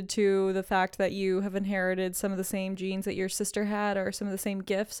alluded to the fact that you have inherited some of the same genes that your sister had or some of the same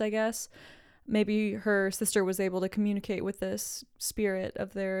gifts, I guess. Maybe her sister was able to communicate with this spirit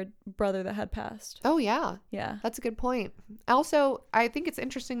of their brother that had passed. Oh, yeah. Yeah. That's a good point. Also, I think it's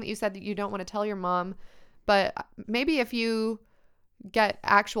interesting that you said that you don't want to tell your mom, but maybe if you get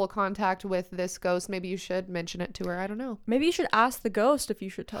actual contact with this ghost, maybe you should mention it to her. I don't know. Maybe you should ask the ghost if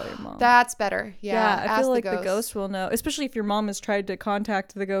you should tell your mom. That's better. Yeah. I feel like the ghost will know, especially if your mom has tried to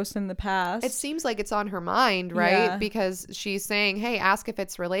contact the ghost in the past. It seems like it's on her mind, right? Yeah. Because she's saying, hey, ask if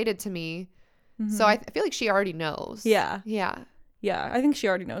it's related to me. Mm-hmm. So I feel like she already knows. Yeah. Yeah. Yeah, I think she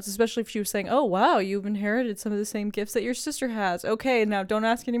already knows, especially if she was saying, oh, wow, you've inherited some of the same gifts that your sister has. Okay, now don't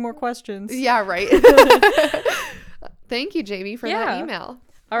ask any more questions. Yeah, right. Thank you, Jamie, for that email.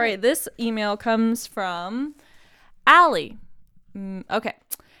 All right, this email comes from Allie. Okay.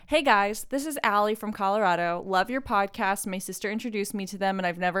 Hey, guys, this is Allie from Colorado. Love your podcast. My sister introduced me to them, and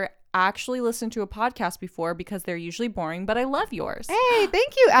I've never actually listened to a podcast before because they're usually boring, but I love yours. Hey,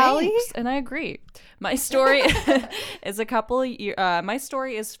 thank you, Allie. Thanks, and I agree. My story is my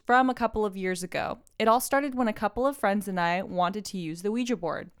story is from a couple of years ago. It all started when a couple of friends and I wanted to use the Ouija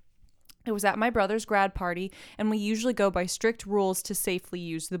board. It was at my brother's grad party, and we usually go by strict rules to safely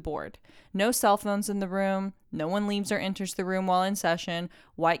use the board. No cell phones in the room, no one leaves or enters the room while in session,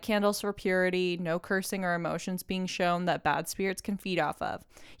 white candles for purity, no cursing or emotions being shown that bad spirits can feed off of.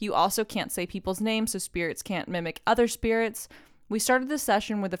 You also can't say people's names so spirits can't mimic other spirits. We started the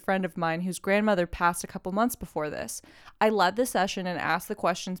session with a friend of mine whose grandmother passed a couple months before this. I led the session and asked the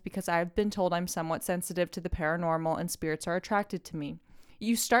questions because I've been told I'm somewhat sensitive to the paranormal and spirits are attracted to me.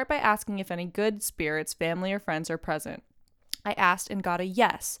 You start by asking if any good spirits, family, or friends are present. I asked and got a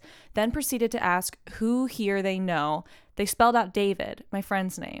yes, then proceeded to ask who here they know. They spelled out David, my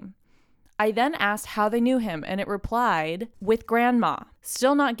friend's name. I then asked how they knew him, and it replied, with grandma.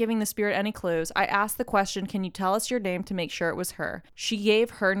 Still not giving the spirit any clues, I asked the question, can you tell us your name to make sure it was her? She gave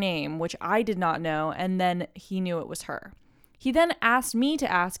her name, which I did not know, and then he knew it was her. He then asked me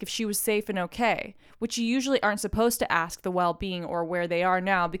to ask if she was safe and okay, which you usually aren't supposed to ask the well-being or where they are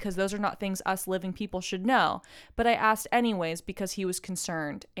now because those are not things us living people should know. But I asked anyways because he was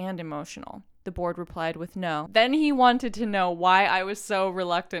concerned and emotional. The board replied with no. Then he wanted to know why I was so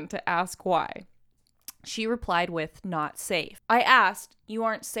reluctant to ask why. She replied with not safe. I asked, you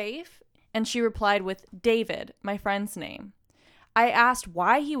aren't safe? And she replied with David, my friend's name. I asked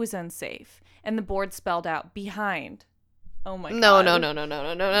why he was unsafe, and the board spelled out behind. Oh my God.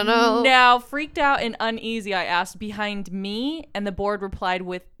 No. Now, freaked out and uneasy, I asked behind me, and the board replied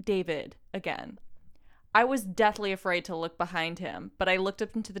with David again. I was deathly afraid to look behind him, but I looked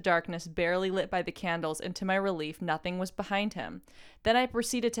up into the darkness barely lit by the candles, and to my relief, nothing was behind him. Then I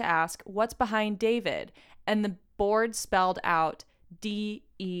proceeded to ask, what's behind David? And the board spelled out Devil.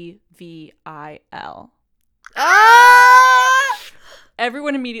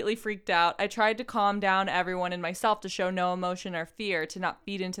 Everyone immediately freaked out. I tried to calm down everyone and myself to show no emotion or fear, to not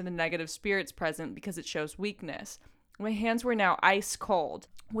feed into the negative spirits present because it shows weakness. My hands were now ice cold,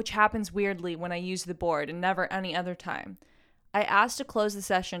 which happens weirdly when I use the board and never any other time. I asked to close the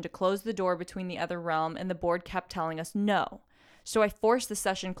session to close the door between the other realm, and the board kept telling us no. So I forced the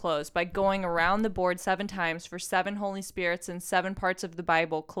session closed by going around the board 7 times for 7 Holy Spirits and 7 parts of the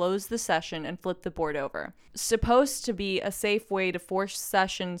Bible, closed the session, and flipped the board over. Supposed to be a safe way to force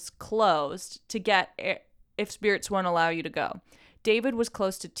sessions closed to get if spirits won't allow you to go. David was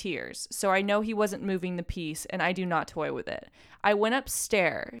close to tears, so I know he wasn't moving the piece, and I do not toy with it. I went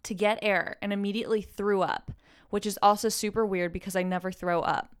upstairs to get air and immediately threw up, which is also super weird because I never throw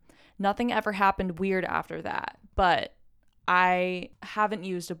up. Nothing ever happened weird after that, but I haven't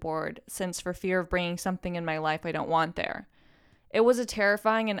used a board since for fear of bringing something in my life I don't want there. It was a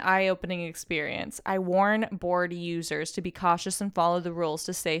terrifying and eye-opening experience. I warn board users to be cautious and follow the rules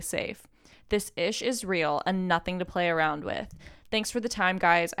to stay safe. This ish is real and nothing to play around with. Thanks for the time,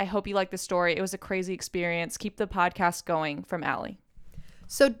 guys. I hope you like the story. It was a crazy experience. Keep the podcast going. From Allie.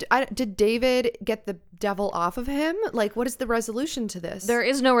 So did David get the devil off of him? Like, what is the resolution to this? There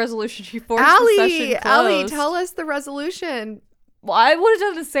is no resolution. She forced the session closed. Allie, tell us the resolution. Well, I would have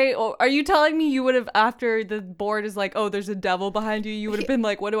done to say, are you telling me you would have, after the board is like, oh, there's a devil behind you, you would have been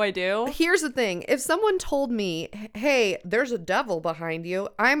like, what do I do? Here's the thing. If someone told me, hey, there's a devil behind you,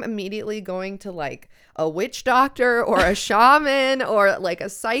 I'm immediately going to like a witch doctor or a shaman or like a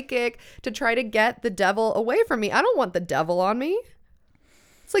psychic to try to get the devil away from me. I don't want the devil on me.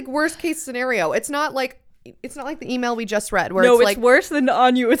 It's like worst case scenario. It's not like the email we just read where it's worse than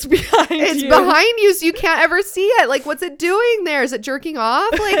on you. It's behind you. It's behind you, so you can't ever see it. Like, what's it doing there? Is it jerking off?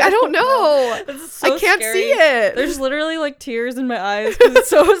 Like, I don't know. So I can't scary. see it. There's literally like tears in my eyes because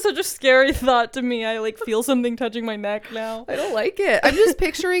it's such a scary thought to me. I like feel something touching my neck now. I don't like it. I'm just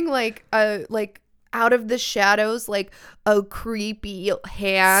picturing like out of the shadows, like a creepy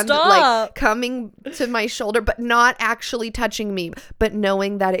hand like coming to my shoulder, but not actually touching me, but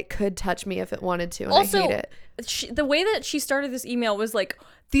knowing that it could touch me if it wanted to. And also, I hate it. The way that she started this email was like,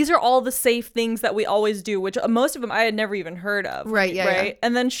 these are all the safe things that we always do, which most of them I had never even heard of. Right, yeah. Right. Yeah.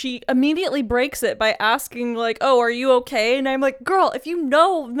 And then she immediately breaks it by asking like, oh, are you okay? And I'm like, girl, if you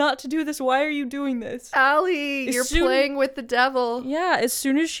know not to do this, why are you doing this? Allie, you're playing with the devil. Yeah. As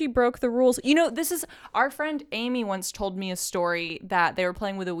soon as she broke the rules, you know, this is our friend Amy once told me a story that they were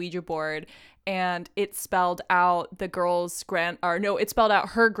playing with a Ouija board and it spelled out it spelled out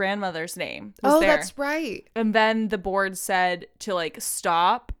her grandmother's name. That's right. And then the board said to like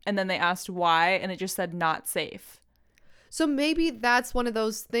stop, and then they asked why, and it just said not safe. So maybe that's one of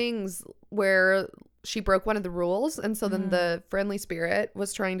those things where she broke one of the rules, and so then the friendly spirit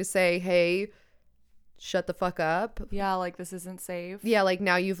was trying to say, hey, shut the fuck up. Yeah, like this isn't safe. Yeah, like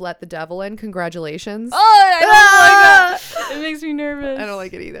now you've let the devil in. Congratulations. Oh, I don't like that. It makes me nervous. I don't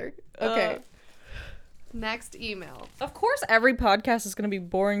like it either. Okay. Next email. Of course, every podcast is going to be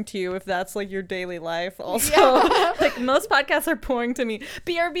boring to you if that's like your daily life. Also, like most podcasts are boring to me.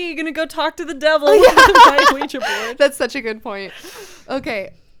 BRB, you're going to go talk to the devil with my Ouija board. That's such a good point.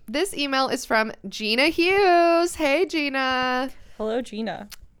 Okay. This email is from Gina Hughes. Hey, Gina. Hello, Gina.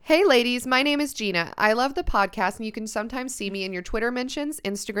 Hey, ladies. My name is Gina. I love the podcast, and you can sometimes see me in your Twitter mentions,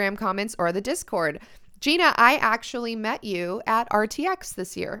 Instagram comments, or the Discord. Gina, I actually met you at RTX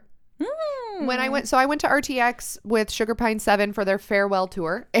this year. When I went to RTX with Sugar Pine 7 for their farewell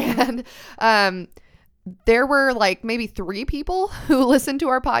tour, and there were like maybe 3 people who listened to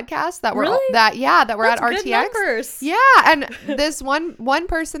our podcast that were that were at RTX. Good numbers. Yeah, and this one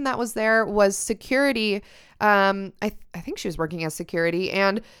person that was there was security. I think she was working as security,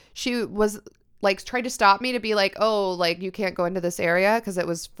 and she was like tried to stop me to be like, oh, like you can't go into this area because it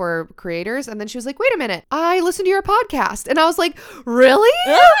was for creators. And then she was like, wait a minute, I listened to your podcast. And I was like, really?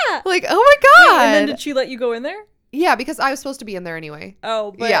 Yeah. Like, oh my God. Wait, and then did she let you go in there? Yeah, because I was supposed to be in there anyway.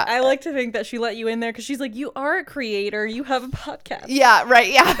 Oh, but yeah. I like to think that she let you in there because she's like, you are a creator. You have a podcast. Yeah,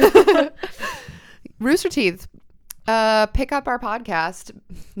 right. Yeah. Rooster Teeth, pick up our podcast.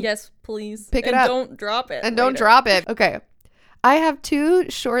 Yes, please. Pick it up. And don't drop it. And don't drop it. Okay. I have 2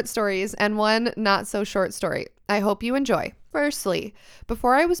 short stories and 1 not so short story. I hope you enjoy. Firstly,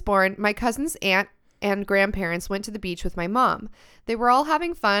 before I was born, my cousin's aunt and grandparents went to the beach with my mom. They were all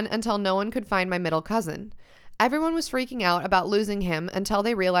having fun until no one could find my middle cousin. Everyone was freaking out about losing him until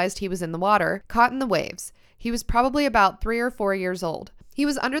they realized he was in the water, caught in the waves. He was probably about 3 or 4 years old. He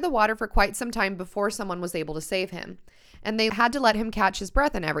was under the water for quite some time before someone was able to save him, and they had to let him catch his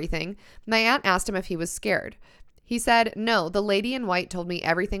breath and everything. My aunt asked him if he was scared. He said, no, the lady in white told me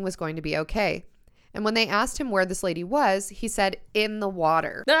everything was going to be okay. And when they asked him where this lady was, he said, in the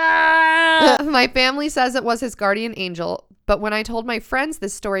water. Ah! My family says it was his guardian angel, But when I told my friends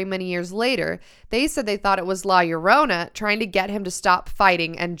this story many years later, they said they thought it was La Llorona trying to get him to stop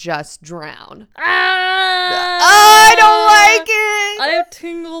fighting and just drown. I don't like it. I have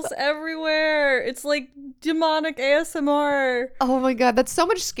tingles everywhere. It's like demonic ASMR. Oh my God, that's so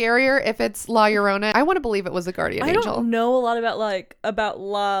much scarier if it's La Llorona. I want to believe it was a guardian I angel. don't know a lot about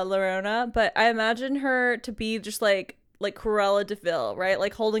La Llorona, but I imagine her to be just like Cruella de Vil, right?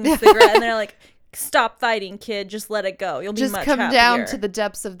 Like holding a cigarette and they're like, stop fighting, kid. Just let it go. You'll be Just much come happier. down to the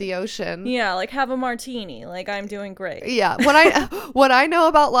depths of the ocean. Yeah, like have a martini. Like I'm doing great. Yeah. What I know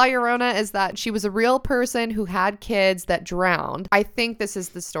about La Llorona is that she was a real person who had kids that drowned. I think this is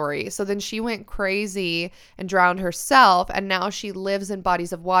the story. So then she went crazy and drowned herself, and now she lives in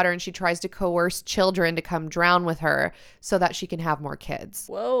bodies of water and she tries to coerce children to come drown with her so that she can have more kids.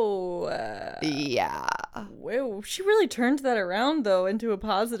 Whoa. Yeah. Whoa. She really turned that around though into a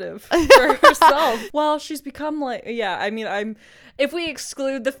positive for herself. Well, she's become like, yeah, I mean, if we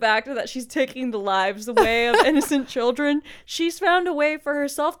exclude the fact that she's taking the lives away of innocent children, she's found a way for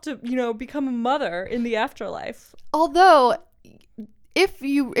herself to, become a mother in the afterlife. Although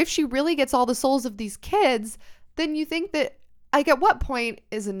if she really gets all the souls of these kids, then you think that, like, at what point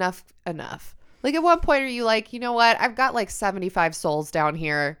is enough? Like, at what point are you like, you know what? I've got like 75 souls down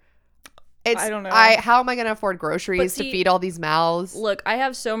here. I don't know. How am I going to afford groceries to feed all these mouths? Look, I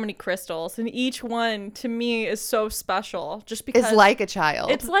have so many crystals, and each one to me is so special. Just because it's like a child.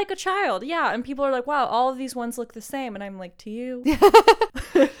 It's like a child, yeah. And people are like, "Wow, all of these ones look the same," and I'm like, "To you."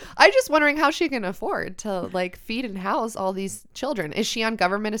 I'm just wondering how she can afford to like feed and house all these children. Is she on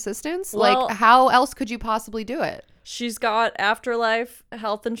government assistance? Well, like, how else could you possibly do it? She's got afterlife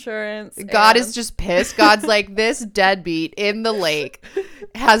health insurance. God is just pissed. God's like, this deadbeat in the lake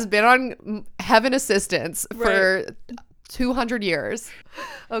has been on heaven assistance for 200 years.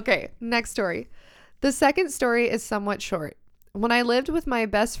 Okay, next story. The second story is somewhat short. When I lived with my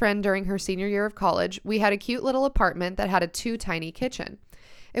best friend during her senior year of college, we had a cute little apartment that had a tiny kitchen.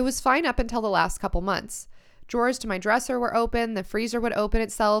 It was fine up until the last couple months. Drawers to my dresser were open, the freezer would open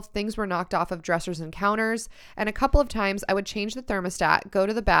itself, things were knocked off of dressers and counters, and a couple of times I would change the thermostat, go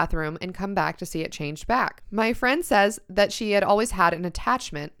to the bathroom, and come back to see it changed back. My friend says that she had always had an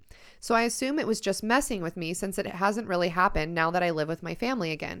attachment, so I assume it was just messing with me since it hasn't really happened now that I live with my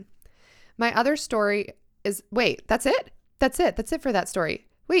family again. My other story is, wait, that's it? That's it for that story.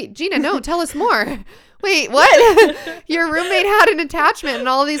 Wait, Gina, no, tell us more. Wait, what? Your roommate had an attachment and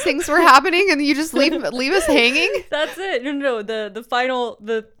all of these things were happening and you just leave us hanging? That's it. No, the final,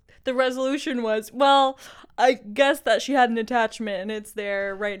 the resolution was, well, I guess that she had an attachment and it's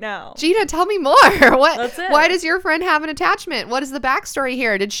there right now. Gina, tell me more. What? That's it. Why does your friend have an attachment? What is the backstory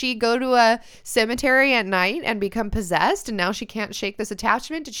here? Did she go to a cemetery at night and become possessed and now she can't shake this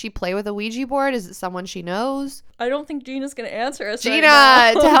attachment? Did she play with a Ouija board? Is it someone she knows? I don't think Gina's going to answer us Gina,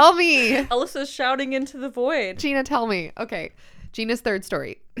 right now. tell me. Alyssa's shouting into the void. Gina, tell me. Okay. Gina's third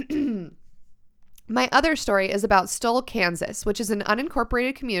story. My other story is about Stoll, Kansas, which is an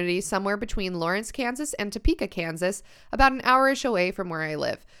unincorporated community somewhere between Lawrence, Kansas and Topeka, Kansas, about an hour-ish away from where I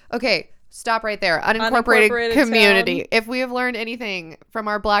live. Okay, stop right there. Unincorporated community. Town. If we have learned anything from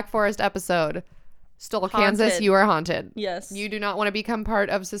our Black Forest episode, Stoll, Kansas, you are haunted. Yes. You do not want to become part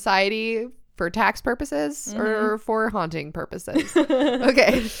of society for tax purposes or for haunting purposes.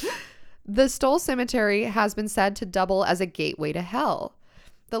 Okay. The Stoll Cemetery has been said to double as a gateway to hell.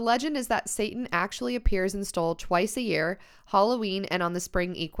 The legend is that Satan actually appears in Stoll twice a year, Halloween and on the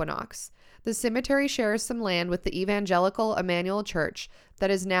spring equinox. The cemetery shares some land with the evangelical Emmanuel Church that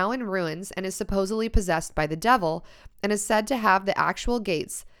is now in ruins and is supposedly possessed by the devil and is said to have the actual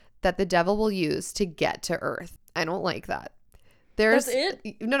gates that the devil will use to get to Earth. I don't like that. That's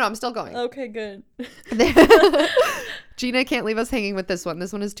it? No, I'm still going. Okay, good. Gina can't leave us hanging with this one.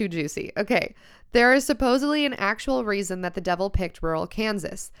 This one is too juicy. Okay. There is supposedly an actual reason that the devil picked rural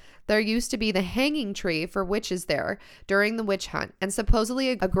Kansas. There used to be the hanging tree for witches there during the witch hunt, and supposedly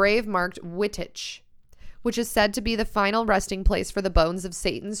a grave marked Wittich, which is said to be the final resting place for the bones of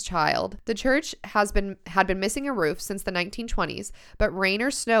Satan's child. The church had been missing a roof since the 1920s, but rain or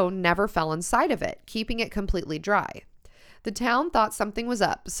snow never fell inside of it, keeping it completely dry. The town thought something was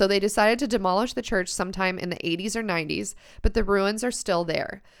up, so they decided to demolish the church sometime in the 80s or 90s, but the ruins are still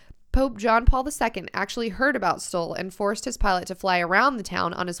there. Pope John Paul II actually heard about Stoll and forced his pilot to fly around the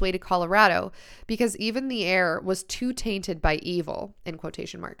town on his way to Colorado because even the air was too tainted by evil, in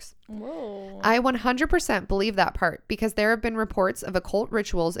quotation marks. Whoa. I 100% believe that part because there have been reports of occult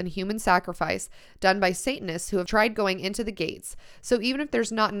rituals and human sacrifice done by Satanists who have tried going into the gates. So even if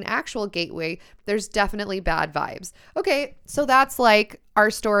there's not an actual gateway, there's definitely bad vibes. Okay, so that's like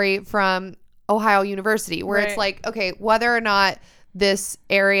our story from Ohio University, where it's Right. like, okay, whether or not this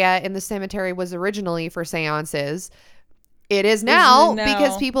area in the cemetery was originally for seances, it is now now.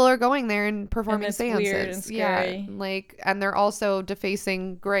 because people are going there and performing it's seances. weird and scary. Yeah, like, and they're also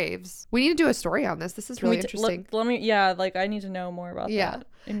defacing graves. We need to do a story on this. This is really interesting. Let me, yeah, like I need to know more about Yeah. that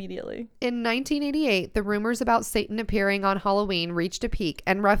immediately. In 1988, the rumors about Satan appearing on Halloween reached a peak,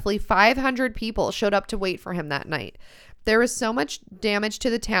 and roughly 500 people showed up to wait for him that night. There was so much damage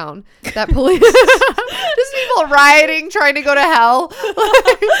to the town that police, just people rioting, trying to go to hell.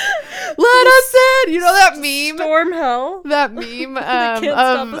 Like, let us in. You know that meme? Storm hell. That meme Can't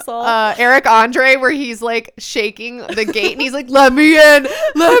Stop Us All. Eric Andre, where he's like shaking the gate and he's like, let me in,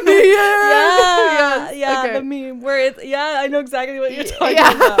 let me in. Yeah, Yes. yeah, Okay. the meme where it's, yeah, I know exactly what you're talking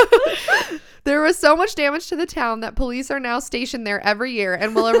Yeah. about. There was so much damage to the town that police are now stationed there every year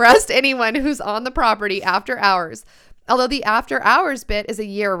and will arrest anyone who's on the property after hours. Although the after hours bit is a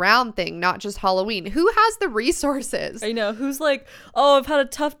year-round thing, not just Halloween. Who has the resources? I know. Who's like, oh, I've had a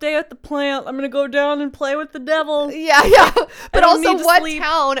tough day at the plant. I'm going to go down and play with the devil. Yeah. But don't also, need to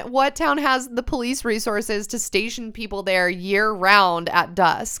sleep. what town has the police resources to station people there year-round at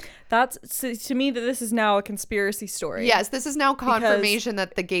dusk? That's, so to me, that this is now a conspiracy story. Yes, this is now confirmation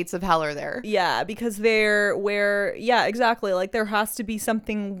that the gates of hell are there. Yeah, because they're where, yeah, exactly. Like there has to be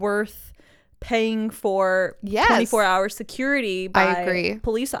something worth paying for Yes. 24-hour security by I agree.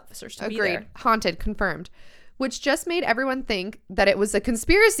 police officers to be Agreed. there. Haunted, confirmed. Which just made everyone think that it was a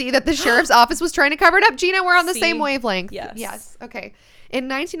conspiracy that the sheriff's office was trying to cover it up. Gina, we're on the See? same wavelength. Yes. Yes. Okay. In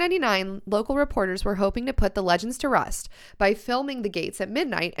 1999, local reporters were hoping to put the legends to rest by filming the gates at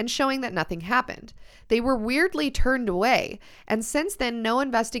midnight and showing that nothing happened. They were weirdly turned away, and since then, no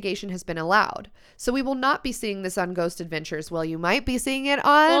investigation has been allowed. So we will not be seeing this on Ghost Adventures. Well, you might be seeing it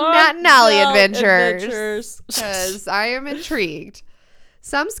on Nat and Allie Adventures. Because I am intrigued.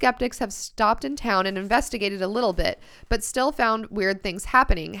 Some skeptics have stopped in town and investigated a little bit, but still found weird things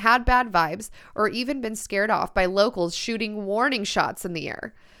happening, had bad vibes, or even been scared off by locals shooting warning shots in the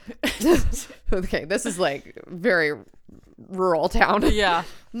air. Okay, this is like very rural town. Yeah.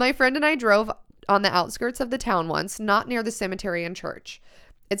 My friend and I drove on the outskirts of the town once, not near the cemetery and church.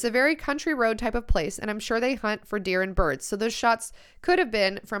 It's a very country road type of place, and I'm sure they hunt for deer and birds, so those shots could have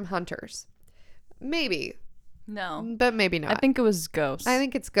been from hunters. Maybe, No. but maybe not. I think it was ghosts. I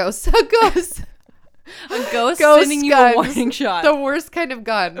think it's ghosts. Ghosts. a ghost, Ghost sending you guns. a warning shot. The worst kind of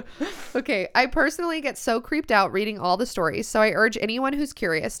gun. Okay, I personally get so creeped out reading all the stories, so I urge anyone who's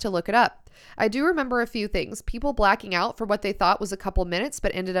curious to look it up. I do remember a few things. People blacking out for what they thought was a couple minutes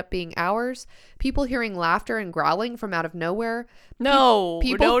but ended up being hours. People hearing laughter and growling from out of nowhere. No.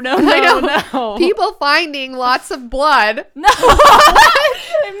 People, No. I know. No. People finding lots of blood. No.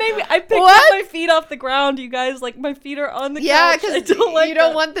 It made me, I picked What? up my feet off the ground, you guys. Like, my feet are on the Yeah, couch. I because don't like you don't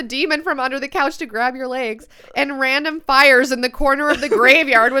that. want the demon from under the couch to grab your legs. And random fires in the corner of the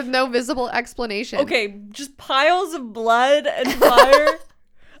graveyard with no visible explanation. Okay, just piles of blood and fire.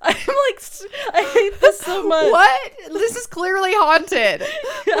 I'm like, I hate this so much. What? This is clearly haunted.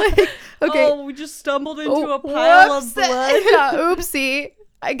 Like, okay. Oh, we just stumbled into a pile of Whoops. blood. Yeah, oopsie.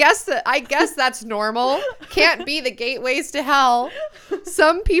 I guess that's normal. Can't be the gateways to hell.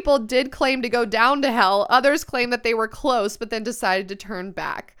 Some people did claim to go down to hell. Others claim that they were close, but then decided to turn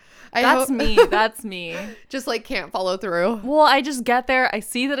back. That's me. That's me. Just like can't follow through. Well, I just get there, I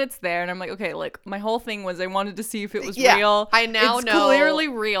see that it's there, and I'm like, okay, like my whole thing was I wanted to see if it was Yeah, real. I now it's know. clearly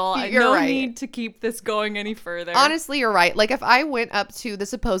real. You're no right. need to keep this going any further. Honestly, you're right. Like if I went up to the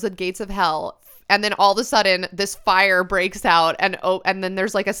supposed gates of hell and then all of a sudden this fire breaks out and then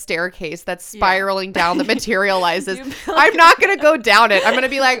there's like a staircase that's spiraling down that materializes, You'd be like- I'm not going to go down it. I'm going to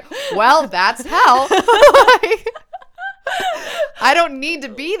be like, well, that's hell. Like, I don't need to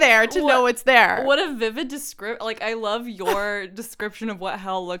be there to know it's there. What a vivid description. Like, I love your description of what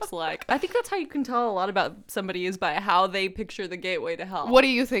hell looks like. I think that's how you can tell a lot about somebody is by how they picture the gateway to hell. What do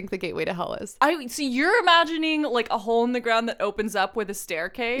you think the gateway to hell is? I see you're imagining like a hole in the ground that opens up with a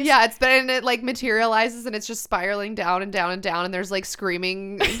staircase. Yeah, it like materializes and it's just spiraling down and down and down and there's like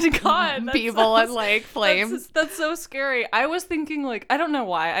screaming God, that people and sounds- like flames. That's so scary. I was thinking like, I don't know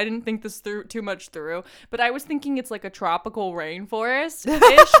why I didn't think this through too much through, but I was thinking it's like a tropical rainforest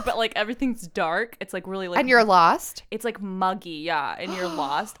ish, but like everything's dark. It's like really like, And you're lost. it's like muggy, yeah, and you're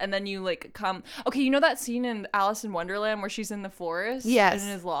lost, and then you like come. Okay, you know that scene in Alice in Wonderland where she's in the forest, Yes.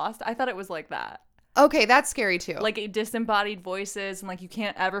 and is lost. I thought it was like that. Okay, that's scary too. Like disembodied voices, and like you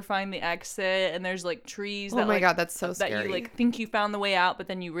can't ever find the exit, and there's like trees that oh my like, God, that's so that scary. you like think you found the way out, but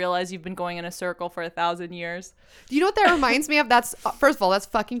then you realize you've been going in a circle for 1,000 years. Do you know what that reminds me of? That's first of all, that's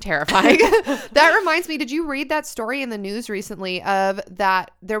fucking terrifying. That reminds me, did you read that story in the news recently of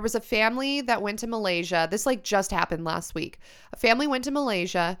that there was a family that went to Malaysia? This like just happened last week. A family went to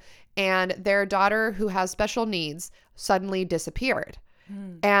Malaysia and their daughter who has special needs suddenly disappeared.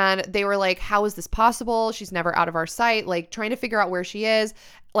 And they were like, how is this possible? She's never out of our sight, like trying to figure out where she is.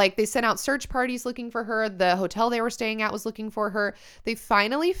 Like they sent out search parties looking for her. The hotel they were staying at was looking for her. They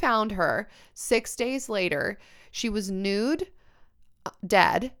finally found her 6 days later. She was nude,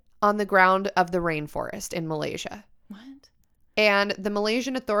 dead on the ground of the rainforest in Malaysia. What? And the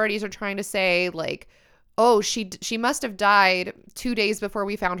Malaysian authorities are trying to say like, oh, she must have died 2 days before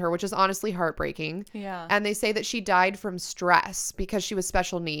we found her, which is honestly heartbreaking. Yeah. And they say that she died from stress because she was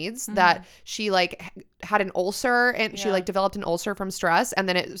special needs, that she like had an ulcer and she like developed an ulcer from stress, and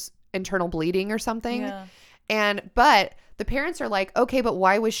then it was internal bleeding or something. Yeah. But the parents are like, okay, but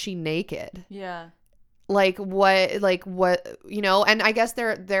why was she naked? Yeah. Like what, you know? And I guess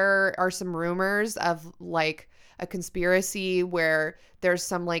there are some rumors of like a conspiracy where there's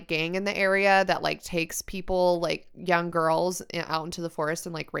some like gang in the area that like takes people, like young girls, out into the forest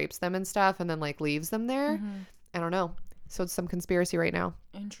and like rapes them and stuff and then like leaves them there. I don't know. So it's some conspiracy right now.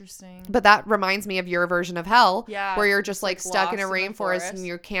 Interesting. But that reminds me of your version of hell, Yeah, where you're just like stuck in a lost in the rainforest forest. and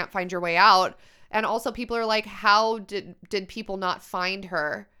you can't find your way out. And also people are like, how did people not find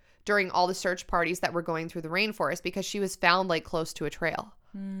her during all the search parties that were going through the rainforest? Because she was found like close to a trail.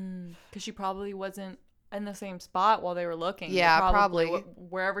 Because she probably wasn't in the same spot while they were looking. Yeah, probably.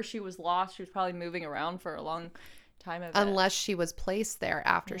 Wherever she was lost, she was probably moving around for a long time. Unless she was placed there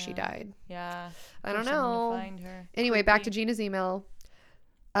after she died. Yeah. I don't For someone to know. find her. Anyway, back to Gina's email.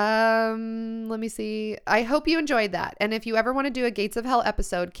 Let me see. I hope you enjoyed that. And if you ever want to do a Gates of Hell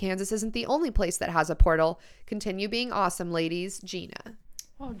episode, Kansas isn't the only place that has a portal. Continue being awesome, ladies. Gina.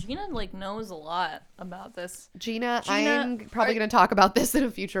 Wow, Gina like knows a lot about this. Gina, I'm probably going to talk about this in a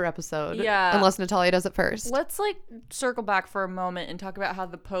future episode. Yeah. Unless Natalia does it first. Let's like circle back for a moment and talk about how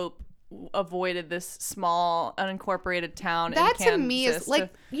the Pope avoided this small unincorporated town. That in to me is Kansas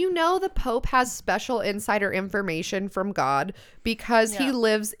like, you know, the Pope has special insider information from God because he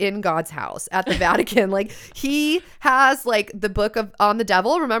lives in God's house at the Vatican. Like he has like the book on the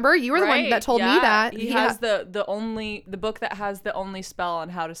devil. Remember, you were the one that told me that he has the book that has the only spell on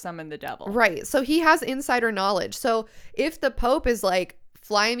how to summon the devil. Right. So he has insider knowledge. So if the Pope is like,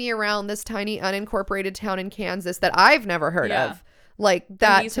 fly me around this tiny unincorporated town in Kansas that I've never heard of, like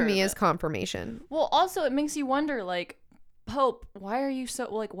that to me is confirmation. Well, also it makes you wonder, like, Pope, why are you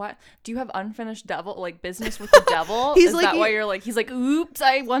so like? Why do you have unfinished devil like business with the devil? He's is like, that why you're like? He's like, oops!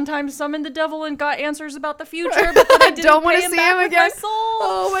 I one time summoned the devil and got answers about the future, but then I don't want to see back him with again. my soul.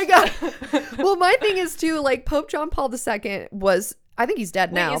 Oh my god! Well, my thing is too, like Pope John Paul II was. I think he's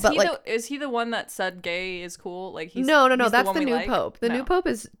dead now, but like, is he the one that said gay is cool? Like, he's no, he's that's one the we new like? Pope. The new Pope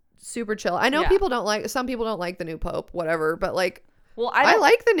is super chill. I know some people don't like the new Pope, whatever, but like. Well, I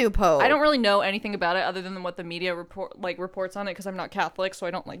like the new Pope. I don't really know anything about it other than what the media reports on it because I'm not Catholic, so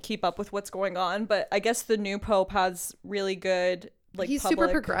I don't like keep up with what's going on. But I guess the new Pope has really good like. He's super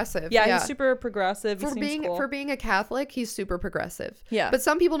progressive. Yeah, he's super progressive. For being a Catholic, he's super progressive. Yeah. But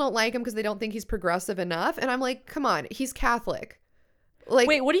some people don't like him because they don't think he's progressive enough, and I'm like, come on, he's Catholic. Like,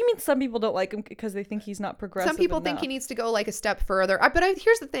 wait, what do you mean some people don't like him because they think he's not progressive some people think he needs to go like a step further.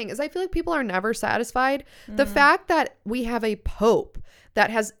 Here's the thing is I feel like people are never satisfied. The fact that we have a pope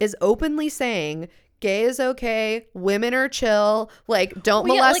that is openly saying gay is okay, women are chill, like don't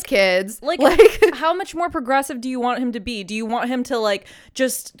molest kids. Like how much more progressive do you want him to be? Do you want him to like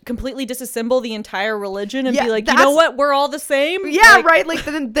just completely disassemble the entire religion and be like, you know what, we're all the same? Yeah, like, right. Like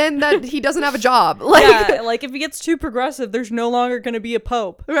then that he doesn't have a job. Like, yeah, like if he gets too progressive, there's no longer going to be a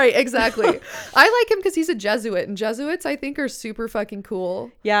pope. Right, exactly. I like him because he's a Jesuit, and Jesuits I think are super fucking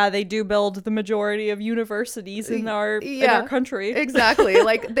cool. Yeah, they do build the majority of universities in our country. Exactly.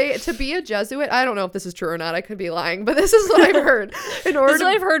 Like to be a Jesuit, I don't know if this is true or not. I could be lying, but this is what I've heard. This is what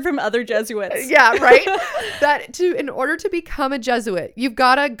I've heard from other Jesuits. Yeah, right. In order to become a Jesuit, you've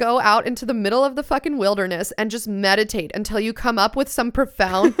got to go out into the middle of the fucking wilderness and just meditate until you come up with some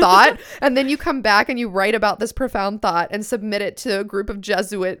profound thought, and then you come back and you write about this profound thought and submit it to a group of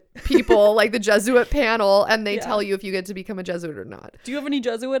Jesuit people, like the Jesuit panel, and they tell you if you get to become a Jesuit or not. Do you have any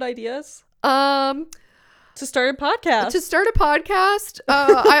Jesuit ideas? To start a podcast.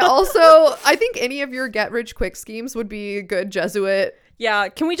 I think any of your get rich quick schemes would be good Jesuit Yeah,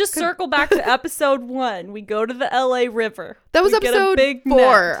 can we just circle back to episode 1? We go to the LA River. That was We get a episode big 4,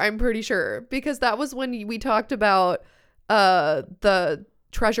 net. I'm pretty sure, because that was when we talked about the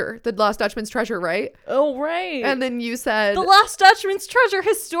treasure, the Lost Dutchman's treasure, right? Oh, right. And then you said The Lost Dutchman's treasure,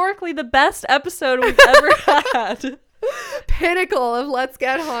 historically the best episode we've ever had. pinnacle of Let's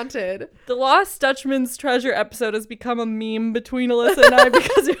Get Haunted. The Lost Dutchman's treasure episode has become a meme between Alyssa and I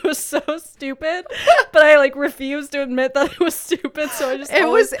because it was so stupid, but I like refused to admit that it was stupid, so I just It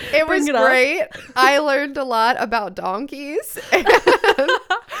was bring it up. great. I learned a lot about donkeys and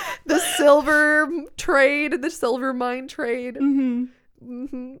the silver trade, the silver mine trade.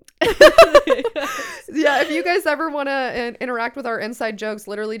 Yeah, if you guys ever want to interact with our inside jokes,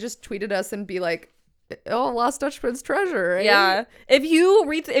 literally just tweet at us and be like, "Oh, Lost Dutchman's treasure." Eh? Yeah. If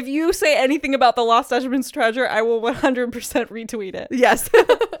you say anything about the Lost Dutchman's treasure, I will 100% retweet it. Yes. Okay.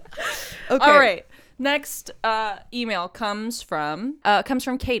 All right. Next email comes from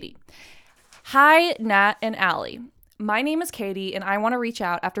Katie. Hi, Nat and Allie. My name is Katie, and I want to reach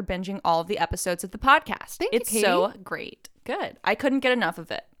out after binging all of the episodes of the podcast. Thank you, it's Katie. so great. Good. I couldn't get enough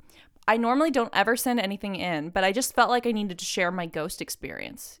of it. I normally don't ever send anything in, but I just felt like I needed to share my ghost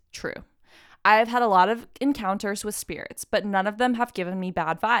experience. True. I've had a lot of encounters with spirits, but none of them have given me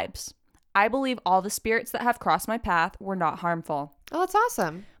bad vibes. I believe all the spirits that have crossed my path were not harmful. Oh, that's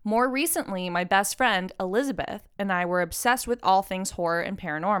awesome. More recently, my best friend, Elizabeth, and I were obsessed with all things horror and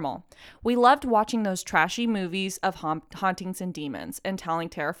paranormal. We loved watching those trashy movies of hauntings and demons and telling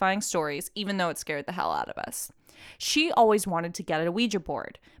terrifying stories, even though it scared the hell out of us. She always wanted to get a Ouija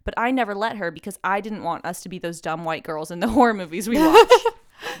board, but I never let her because I didn't want us to be those dumb white girls in the horror movies we watch.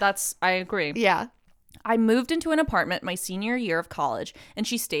 I agree. Yeah. I moved into an apartment my senior year of college, and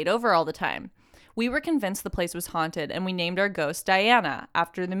she stayed over all the time. We were convinced the place was haunted, and we named our ghost Diana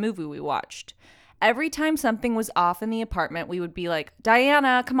after the movie we watched. Every time something was off in the apartment, we would be like,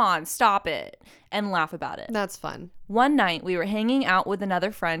 "Diana, come on, stop it," and laugh about it. That's fun. One night, we were hanging out with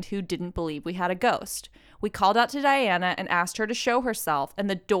another friend who didn't believe we had a ghost. We called out to Diana and asked her to show herself, and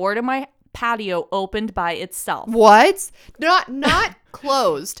the door to my patio opened by itself. What? Not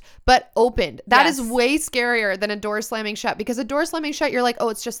closed, but opened. That is Yes. way scarier than a door slamming shut, because a door slamming shut, you're like, oh,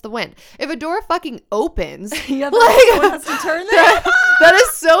 it's just the wind. If a door fucking opens, Yeah, like, someone has to turn there. that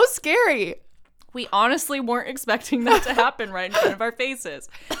is so scary. We honestly weren't expecting that to happen right in front of our faces.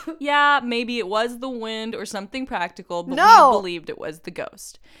 Yeah, maybe it was the wind or something practical, but No. we believed it was the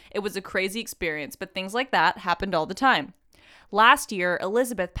ghost. It was a crazy experience, but things like that happened all the time. Last year,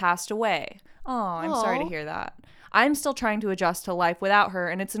 Elizabeth passed away. Oh, I'm sorry to Aw. hear that. I'm still trying to adjust to life without her,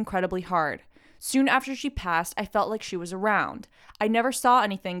 and it's incredibly hard. Soon after she passed, I felt like she was around. I never saw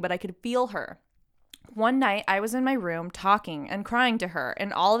anything, but I could feel her. One night, I was in my room talking and crying to her,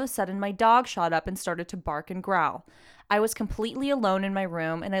 and all of a sudden, my dog shot up and started to bark and growl. I was completely alone in my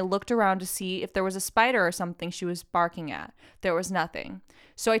room, and I looked around to see if there was a spider or something she was barking at. There was nothing.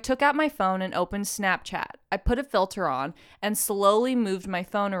 So I took out my phone and opened Snapchat. I put a filter on and slowly moved my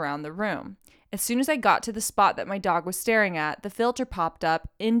phone around the room. As soon as I got to the spot that my dog was staring at, the filter popped up,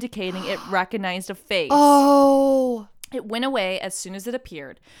 indicating it recognized a face. Oh. It went away as soon as it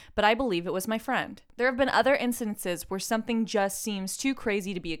appeared, but I believe it was my friend. There have been other incidences where something just seems too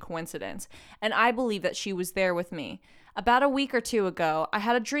crazy to be a coincidence, and I believe that she was there with me. About a week or two ago, I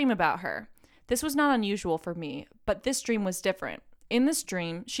had a dream about her. This was not unusual for me, but this dream was different. In this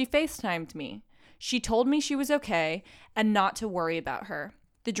dream, she FaceTimed me. She told me she was okay and not to worry about her.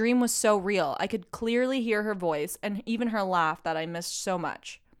 The dream was so real. I could clearly hear her voice and even her laugh that I missed so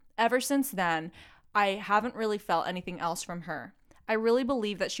much. Ever since then, I haven't really felt anything else from her. I really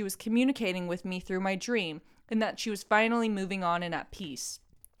believe that she was communicating with me through my dream and that she was finally moving on and at peace.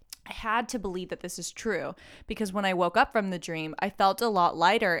 I had to believe that this is true because when I woke up from the dream, I felt a lot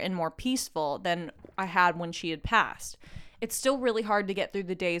lighter and more peaceful than I had when she had passed. It's still really hard to get through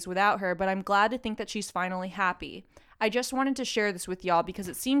the days without her, but I'm glad to think that she's finally happy. I just wanted to share this with y'all because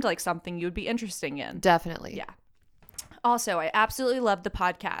it seemed like something you'd be interested in. Definitely. Yeah. Also, I absolutely love the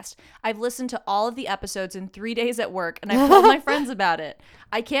podcast. I've listened to all of the episodes in 3 days at work, and I've told my friends about it.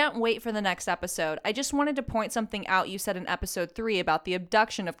 I can't wait for the next episode. I just wanted to point something out you said in episode 3 about the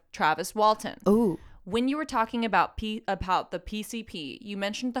abduction of Travis Walton. Ooh. When you were talking about the PCP, you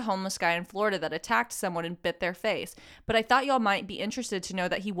mentioned the homeless guy in Florida that attacked someone and bit their face, but I thought y'all might be interested to know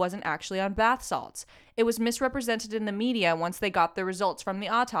that he wasn't actually on bath salts. It was misrepresented in the media once they got the results from the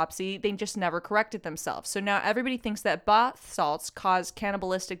autopsy. They just never corrected themselves. So now everybody thinks that bath salts cause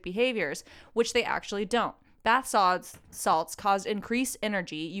cannibalistic behaviors, which they actually don't. Bath salts cause increased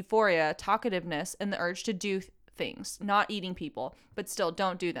energy, euphoria, talkativeness, and the urge to do things, not eating people, but still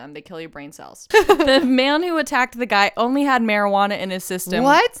don't do them. They kill your brain cells. The man who attacked the guy only had marijuana in his system.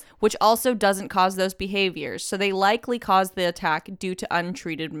 What? Which also doesn't cause those behaviors. So they likely caused the attack due to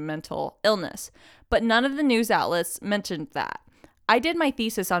untreated mental illness. But none of the news outlets mentioned that. I did my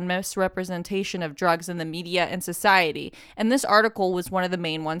thesis on misrepresentation of drugs in the media and society, and this article was one of the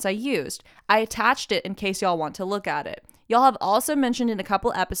main ones I used. I attached it in case y'all want to look at it. Y'all have also mentioned in a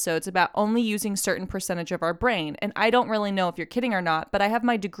couple episodes about only using certain percentage of our brain, and I don't really know if you're kidding or not, but I have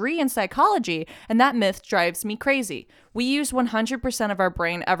my degree in psychology, and that myth drives me crazy. We use 100% of our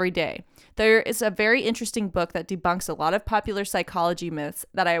brain every day. There is a very interesting book that debunks a lot of popular psychology myths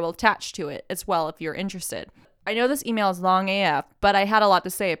that I will attach to it as well if you're interested. I know this email is long AF, but I had a lot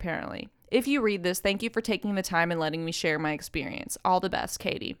to say apparently. If you read this, thank you for taking the time and letting me share my experience. All the best,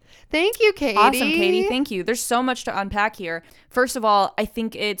 Katie. Thank you, Katie. Awesome, Katie. Thank you. There's so much to unpack here. First of all, I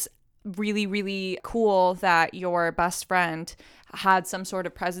think it's really, really cool that your best friend had some sort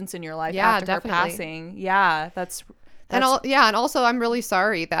of presence in your life after definitely. her passing. Yeah, that's and also I'm really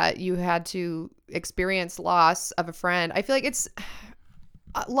sorry that you had to experience loss of a friend. I feel like it's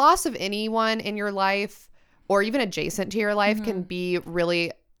loss of anyone in your life or even adjacent to your life can be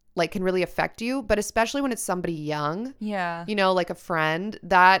really can really affect you, but especially when it's somebody young, like a friend,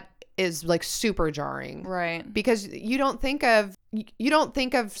 that is like super jarring, right? Because you don't think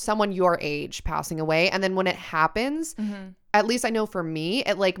of someone your age passing away, and then when it happens, at least I know for me,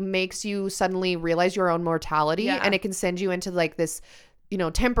 it like makes you suddenly realize your own mortality, and it can send you into like this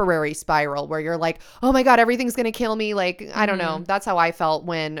temporary spiral where you're like, oh my God, everything's gonna kill me. Like, I don't know. That's how I felt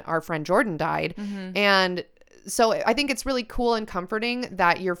when our friend Jordan died. And so I think it's really cool and comforting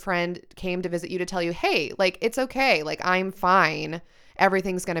that your friend came to visit you to tell you, hey, like, it's okay. Like, I'm fine.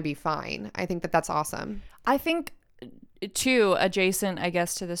 Everything's going to be fine. I think that that's awesome. I think, too, adjacent, I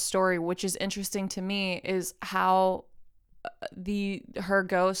guess, to this story, which is interesting to me, is how her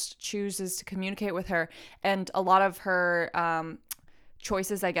ghost chooses to communicate with her. And a lot of her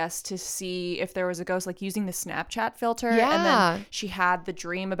choices, I guess, to see if there was a ghost, like using the Snapchat filter. Yeah. And then she had the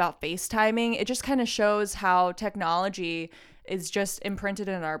dream about FaceTiming. It just kind of shows how technology is just imprinted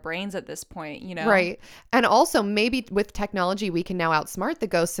in our brains at this point, Right. And also maybe with technology, we can now outsmart the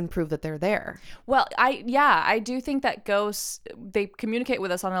ghosts and prove that they're there. Well, I do think that ghosts, they communicate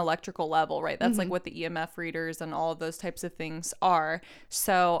with us on an electrical level, right? That's like what the EMF readers and all of those types of things are.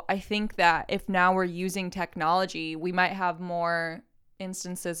 So I think that if now we're using technology, we might have more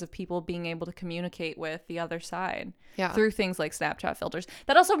instances of people being able to communicate with the other side through things like Snapchat filters.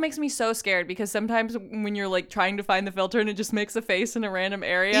 That also makes me so scared because sometimes when you're like trying to find the filter and it just makes a face in a random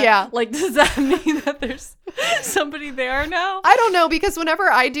area, like, does that mean that there's somebody there now? I don't know, because whenever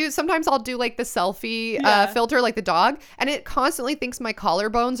sometimes I'll do like the selfie filter, like the dog, and it constantly thinks my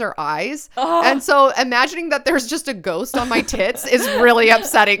collarbones are eyes. And so imagining that there's just a ghost on my tits is really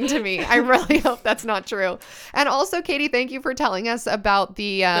upsetting to me. I really hope that's not true. And also, Katie, thank you for telling us about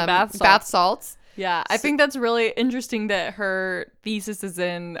the bath salts. Yeah, I think that's really interesting that her thesis is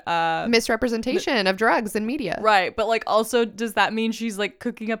in misrepresentation of drugs in media. Right, but like also, does that mean she's like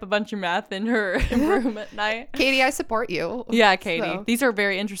cooking up a bunch of meth in her room at night? Katie, I support you. Yeah, Katie. So. These are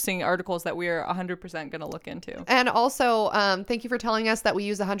very interesting articles that we are 100% going to look into. And also, thank you for telling us that we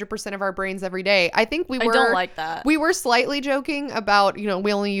use 100% of our brains every day. I think I don't like that. We were slightly joking about,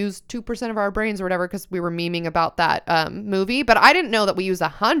 we only use 2% of our brains or whatever because we were memeing about that movie, but I didn't know that we use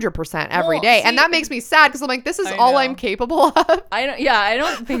 100% every day. And that makes me sad because I'm like, this is all I'm capable of. I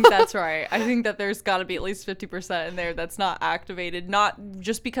don't think that's right. I think that there's got to be at least 50% in there that's not activated, not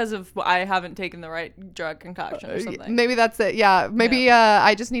just because of I haven't taken the right drug concoction or something. Maybe that's it. Yeah. Maybe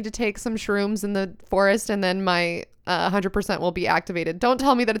I just need to take some shrooms in the forest and then my 100% will be activated. Don't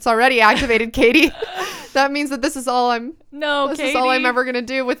tell me that it's already activated, Katie. That means that this is all I'm ever going to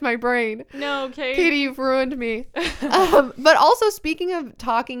do with my brain. No, Katie. Katie, you've ruined me. But also, speaking of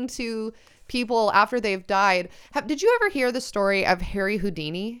talking to people after they've died, did you ever hear the story of Harry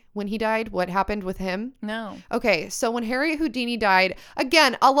Houdini when he died? What happened with him? No. Okay, so when Harry Houdini died,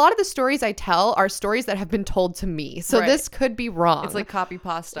 again, a lot of the stories I tell are stories that have been told to me. So this could be wrong. It's like copy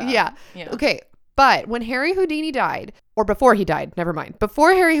pasta. Yeah. Okay. But when Harry Houdini died, or before he died, never mind.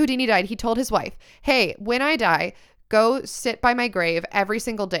 Before Harry Houdini died, he told his wife, hey, when I die, go sit by my grave every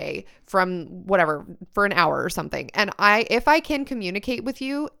single day from whatever for an hour or something. And if I can communicate with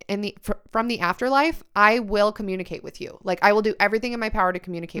you from the afterlife, I will communicate with you. Like I will do everything in my power to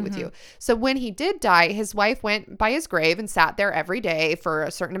communicate with you. So when he did die, his wife went by his grave and sat there every day for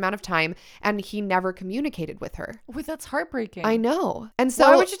a certain amount of time, and he never communicated with her. Wait, that's heartbreaking. I know. And so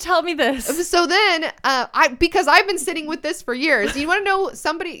why would you tell me this? So then because I've been sitting with this for years. You want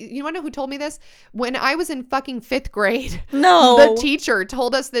to know who told me this? When I was in fucking 5th grade, No. the teacher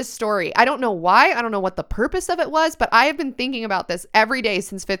told us this story. I don't know why. I don't know what the purpose of it was, but I have been thinking about this every day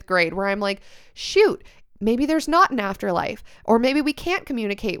since 5th grade, where I'm like, shoot, maybe there's not an afterlife, or maybe we can't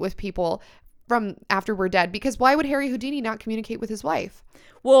communicate with people from after we're dead, because why would Harry Houdini not communicate with his wife?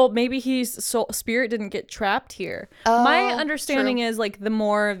 Well, maybe spirit didn't get trapped here. My understanding true. is like the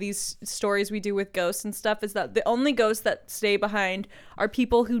more of these stories we do with ghosts and stuff is that the only ghosts that stay behind are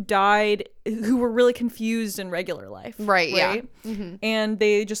people who died, who were really confused in regular life. Right. Yeah. Mm-hmm. And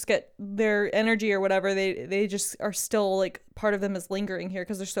they just get their energy or whatever. They just are still like part of them is lingering here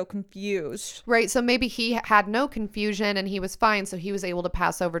because they're so confused. Right. So maybe he had no confusion and he was fine. So he was able to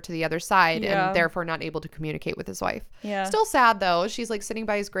pass over to the other side and therefore not able to communicate with his wife. Yeah. Still sad though. She's like sitting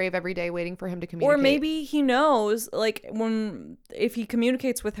by his grave every day waiting for him to communicate. Or maybe he knows, like, if he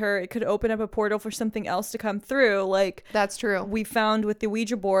communicates with her, it could open up a portal for something else to come through. Like, that's true. We found with the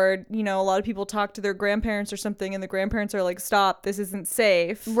Ouija board, you know, a lot of people talk to their grandparents or something, and the grandparents are like, stop, this isn't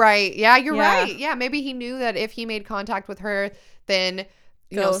safe. Right. Yeah, you're right. Yeah, maybe he knew that if he made contact with her, then,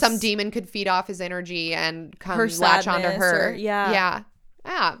 you know, some demon could feed off his energy and come latch onto her. Yeah.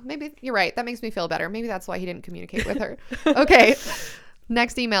 Ah, maybe you're right. That makes me feel better. Maybe that's why he didn't communicate with her. Okay.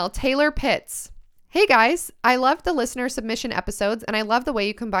 Next email, Taylor Pitts. Hey guys, I loved the listener submission episodes, and I love the way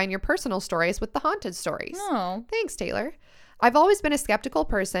you combine your personal stories with the haunted stories. Oh. Thanks, Taylor. I've always been a skeptical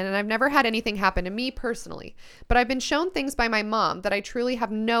person, and I've never had anything happen to me personally, but I've been shown things by my mom that I truly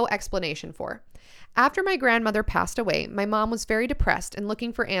have no explanation for. After my grandmother passed away, my mom was very depressed and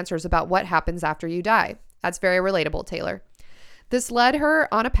looking for answers about what happens after you die. That's very relatable, Taylor. This led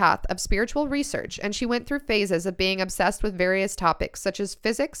her on a path of spiritual research, and she went through phases of being obsessed with various topics such as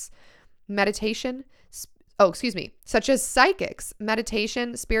physics, meditation, such as psychics,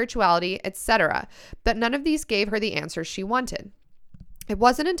 meditation, spirituality, etc. But none of these gave her the answers she wanted. It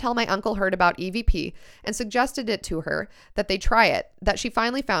wasn't until my uncle heard about EVP and suggested it to her that they try it that she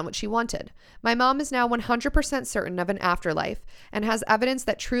finally found what she wanted. My mom is now 100% certain of an afterlife and has evidence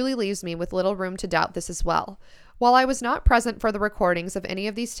that truly leaves me with little room to doubt this as well. While I was not present for the recordings of any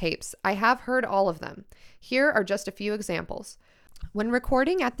of these tapes, I have heard all of them. Here are just a few examples. When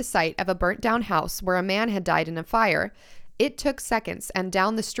recording at the site of a burnt-down house where a man had died in a fire, "It took seconds" and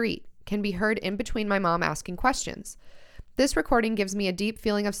 "down the street" can be heard in between my mom asking questions. This recording gives me a deep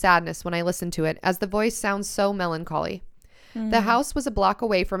feeling of sadness when I listen to it, as the voice sounds so melancholy. The house was a block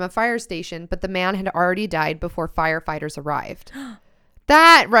away from a fire station, but the man had already died before firefighters arrived.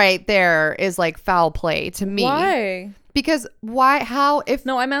 That right there is like foul play to me. Why? Because why? How? If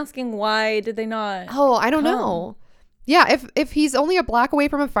No, I'm asking why did they not? Oh, I don't know. Yeah, if he's only a block away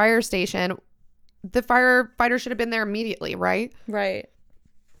from a fire station, the firefighter should have been there immediately, right? Right.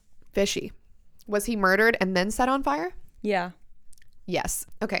 Fishy. Was he murdered and then set on fire? Yeah. Yes.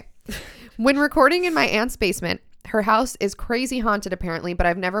 Okay. When recording in my aunt's basement, her house is crazy haunted apparently, but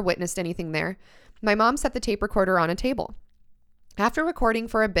I've never witnessed anything there. My mom set the tape recorder on a table. After recording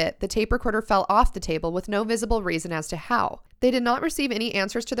for a bit, the tape recorder fell off the table with no visible reason as to how. They did not receive any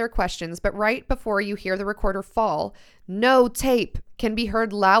answers to their questions, but right before you hear the recorder fall, "No tape" can be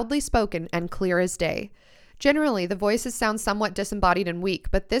heard loudly spoken and clear as day. Generally, the voices sound somewhat disembodied and weak,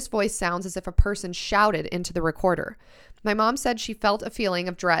 but this voice sounds as if a person shouted into the recorder. My mom said she felt a feeling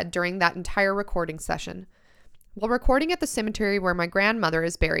of dread during that entire recording session. While recording at the cemetery where my grandmother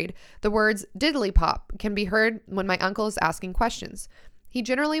is buried, the words "diddly pop" can be heard when my uncle is asking questions. He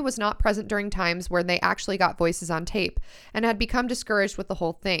generally was not present during times where they actually got voices on tape and had become discouraged with the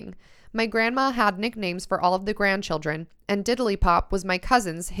whole thing. My grandma had nicknames for all of the grandchildren, and Diddly Pop was my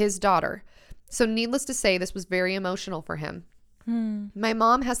cousin's, his daughter. So needless to say, this was very emotional for him. My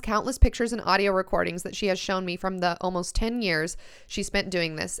mom has countless pictures and audio recordings that she has shown me from the almost 10 years she spent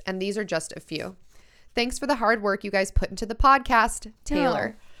doing this, and these are just a few. Thanks for the hard work you guys put into the podcast,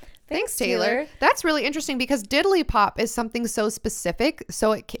 Taylor. Oh, thanks, Taylor. That's really interesting because Diddly Pop is something so specific.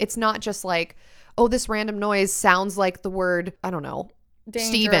 So it's not just like, oh, this random noise sounds like the word, I don't know, Danger.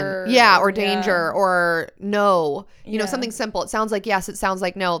 Steven. Yeah, or danger, or no. You know, Yeah. something simple. It sounds like yes, it sounds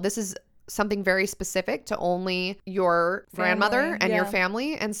like no. This is something very specific to only your grandmother and your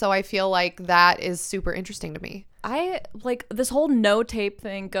family. And so I feel like that is super interesting to me. I like this whole no tape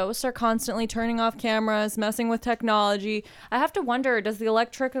thing. Ghosts are constantly turning off cameras, messing with technology. I have to wonder, does the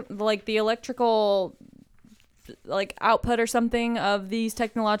electrical like output or something of these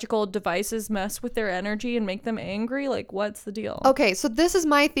technological devices mess with their energy and make them angry? Like, what's the deal? Okay, so this is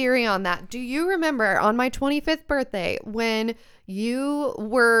my theory on that. Do you remember on my 25th birthday when you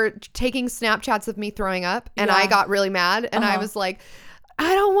were taking Snapchats of me throwing up and I got really mad and I was like,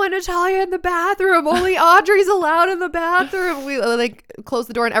 I don't want to tell you in the bathroom. Only Audrey's allowed in the bathroom. We like closed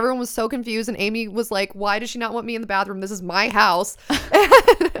the door and everyone was so confused. And Amy was like, why does she not want me in the bathroom? This is my house.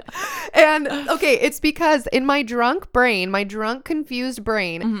 And okay, it's because in my drunk brain, my drunk, confused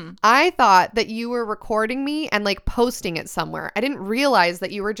brain, I thought that you were recording me and like posting it somewhere. I didn't realize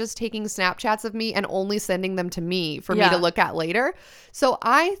that you were just taking Snapchats of me and only sending them to me for me to look at later. So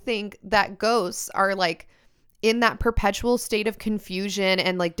I think that ghosts are like in that perpetual state of confusion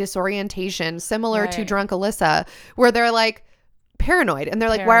and like disorientation, similar to drunk Alyssa, where they're like paranoid and they're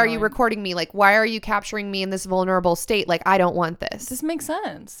like, why are you recording me? Like, why are you capturing me in this vulnerable state? Like, I don't want this. This makes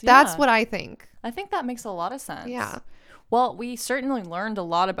sense. That's what I think. I think that makes a lot of sense. Yeah. Well, we certainly learned a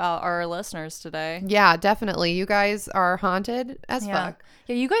lot about our listeners today. Yeah, definitely. You guys are haunted as fuck.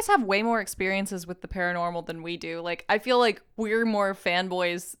 Yeah, you guys have way more experiences with the paranormal than we do. Like, I feel like we're more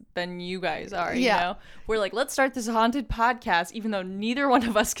fanboys than you guys are, you know? We're like, let's start this haunted podcast, even though neither one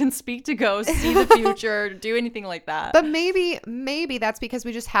of us can speak to ghosts, see the future, do anything like that. But maybe that's because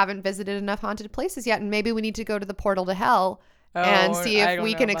we just haven't visited enough haunted places yet, and maybe we need to go to the portal to hell and see if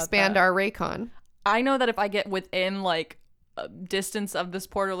we can expand our Raycon. I know that if I get within like a distance of this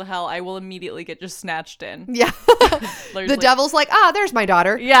portal to hell, I will immediately get just snatched in. Yeah. The devil's like, there's my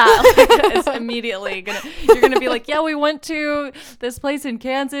daughter. Yeah. It's immediately you're gonna be like, yeah, we went to this place in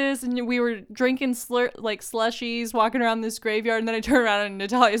Kansas and we were drinking slushies, walking around this graveyard, and then I turn around and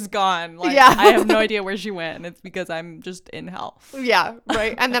Natalia's gone. Like, I have no idea where she went. It's because I'm just in hell. Yeah,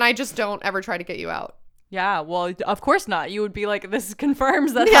 right. And then I just don't ever try to get you out. Yeah, well, of course not. You would be like, this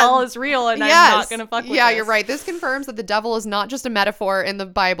confirms that hell is real and I'm not going to fuck with this. Yeah, you're right. This confirms that the devil is not just a metaphor in the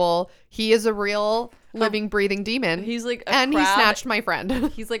Bible. He is a real living, breathing demon. He's like a crab. He snatched my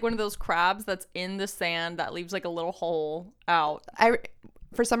friend. He's like one of those crabs that's in the sand that leaves like a little hole out.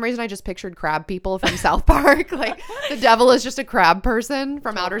 For some reason, I just pictured crab people from South Park. Like, the devil is just a crab person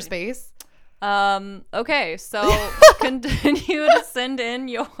from outer space. Okay, so continue to send in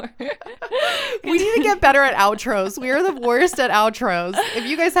your we need to get better at outros. We are the worst at outros. If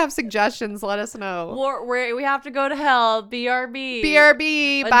you guys have suggestions, let us know. We have to go to hell. BRB.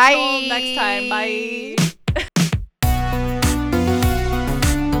 BRB. Until bye. Next time. Bye.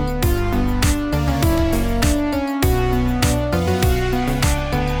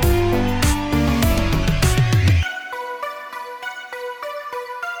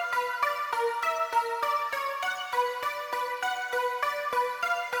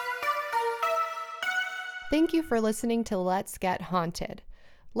 Thank you for listening to Let's Get Haunted.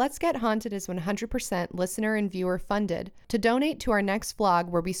 Let's Get Haunted is 100% listener and viewer funded. To donate to our next vlog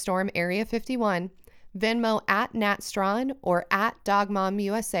where we storm Area 51, Venmo at Nat Strawn or at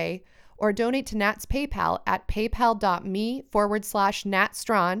DogMomUSA, or donate to Nat's PayPal at paypal.me/Nat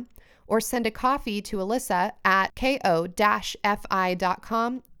Strawn, or send a coffee to Alyssa at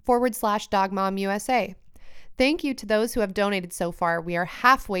ko-fi.com/DogMomUSA. Thank you to those who have donated so far. We are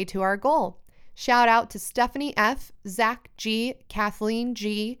halfway to our goal. Shout out to Stephanie F., Zach G., Kathleen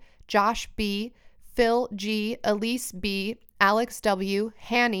G., Josh B., Phil G., Elise B., Alex W.,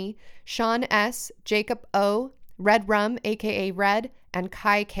 Hanny, Sean S., Jacob O., Red Rum, aka Red, and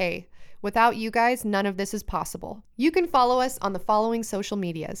Kai K. Without you guys, none of this is possible. You can follow us on the following social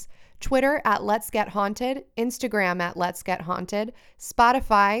medias: Twitter at Let's Get Haunted, Instagram at Let's Get Haunted,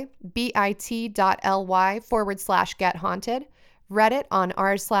 Spotify, bit.ly/Get Haunted, Reddit on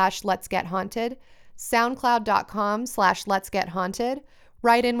r/Let's Get Haunted, SoundCloud.com/Let's Get Haunted.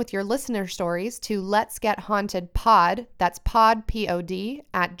 Write in with your listener stories to Let's Get Haunted Pod, that's pod, P-O-D,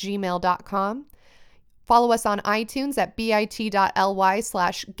 @gmail.com. Follow us on iTunes at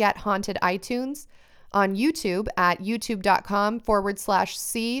bit.ly/Get Haunted iTunes, on YouTube at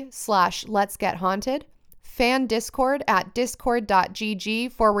youtube.com/C/Let's Get Haunted, fan Discord at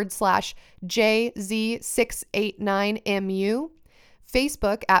discord.gg/JZ689MU,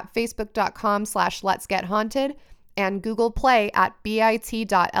 Facebook at facebook.com/Let's Get Haunted, and Google Play at bit.ly/LGH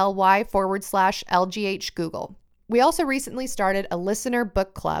Google. We also recently started a listener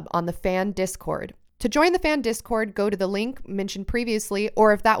book club on the fan Discord. To join the fan Discord, go to the link mentioned previously,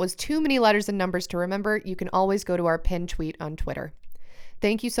 or if that was too many letters and numbers to remember, you can always go to our pinned tweet on Twitter.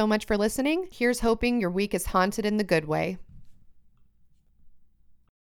 Thank you so much for listening. Here's hoping your week is haunted in the good way.